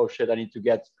I need to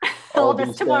get all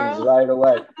these things right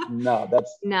away. No,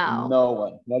 that's no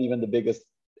one, not even the biggest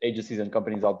agencies and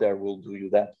companies out there will do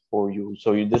that for you.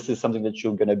 So this is something that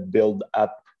you're going to build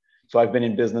up. So I've been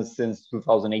in business since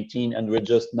 2018, and we're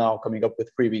just now coming up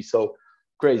with freebies. So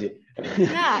crazy.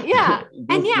 Yeah.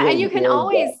 And you can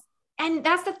always, and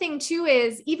that's the thing too,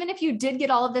 is even if you did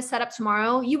get all of this set up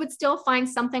tomorrow, you would still find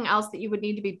something else that you would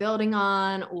need to be building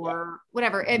on or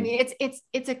whatever. I mean,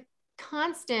 it's a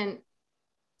constant,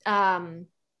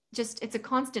 it's a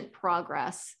constant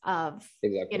progress of,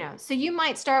 so you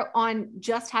might start on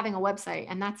just having a website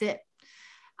and that's it.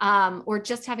 Or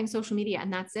just having social media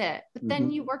and that's it. But then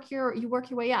you work your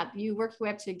way up. You work your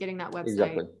way up to getting that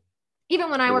website even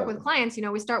when I work with clients,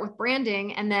 we start with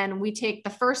branding, and then we take the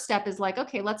first step is like,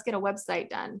 okay, let's get a website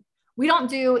done. We don't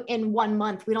do in 1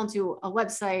 month, we don't do a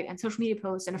website and social media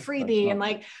post and a freebie and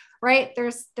like, right.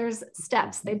 There's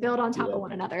steps, they build on top of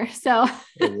one another. So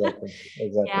exactly.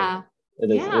 Yeah.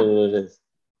 It is.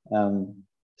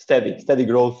 Steady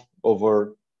growth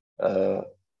over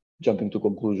jumping to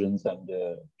conclusions and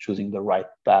choosing the right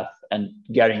path and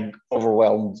getting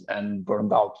overwhelmed and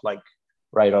burned out like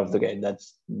right off the gate.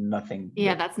 That's nothing.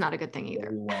 Yeah, that's not a good thing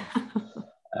either.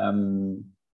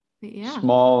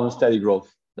 Small and steady growth.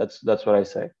 That's what I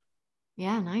say.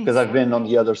 Yeah, nice. Because I've been on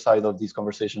the other side of these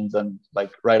conversations, and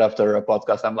like right after a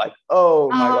podcast, I'm like, oh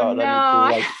my God, no.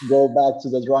 I need to like go back to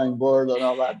the drawing board and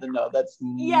all that. No, that's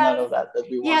none of that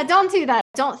we want. Yeah, don't do that.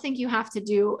 Don't think you have to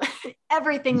do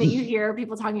everything that you hear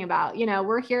people talking about.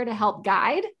 We're here to help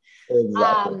guide.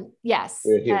 Exactly. Yes.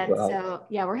 We're here and so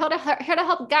we're here to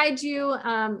help guide you.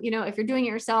 If you're doing it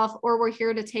yourself, or we're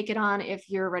here to take it on if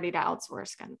you're ready to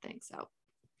outsource, kind of thing. So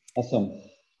awesome.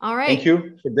 All right. Thank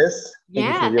you for this.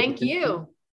 Thank you.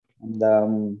 And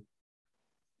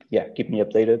keep me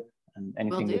updated, and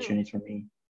anything that you need from me,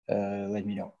 let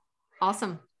me know.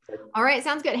 Awesome. All right.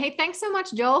 Sounds good. Hey, thanks so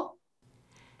much, Joel.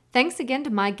 Thanks again to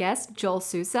my guest, Joel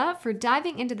Sousa, for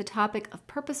diving into the topic of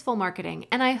purposeful marketing.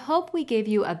 And I hope we gave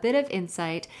you a bit of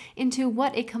insight into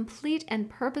what a complete and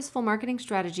purposeful marketing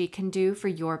strategy can do for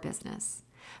your business.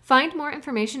 Find more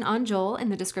information on Joel in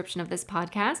the description of this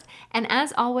podcast. And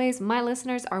as always, my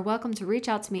listeners are welcome to reach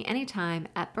out to me anytime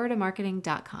at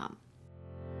bertamarketing.com.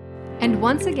 And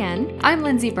once again, I'm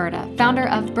Lindsay Berta, founder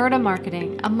of Berta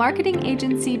Marketing, a marketing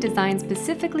agency designed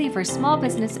specifically for small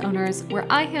business owners, where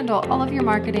I handle all of your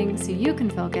marketing so you can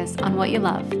focus on what you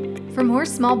love. For more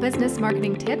small business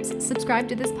marketing tips, subscribe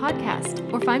to this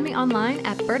podcast or find me online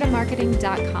at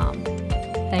bertamarketing.com.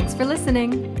 Thanks for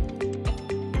listening.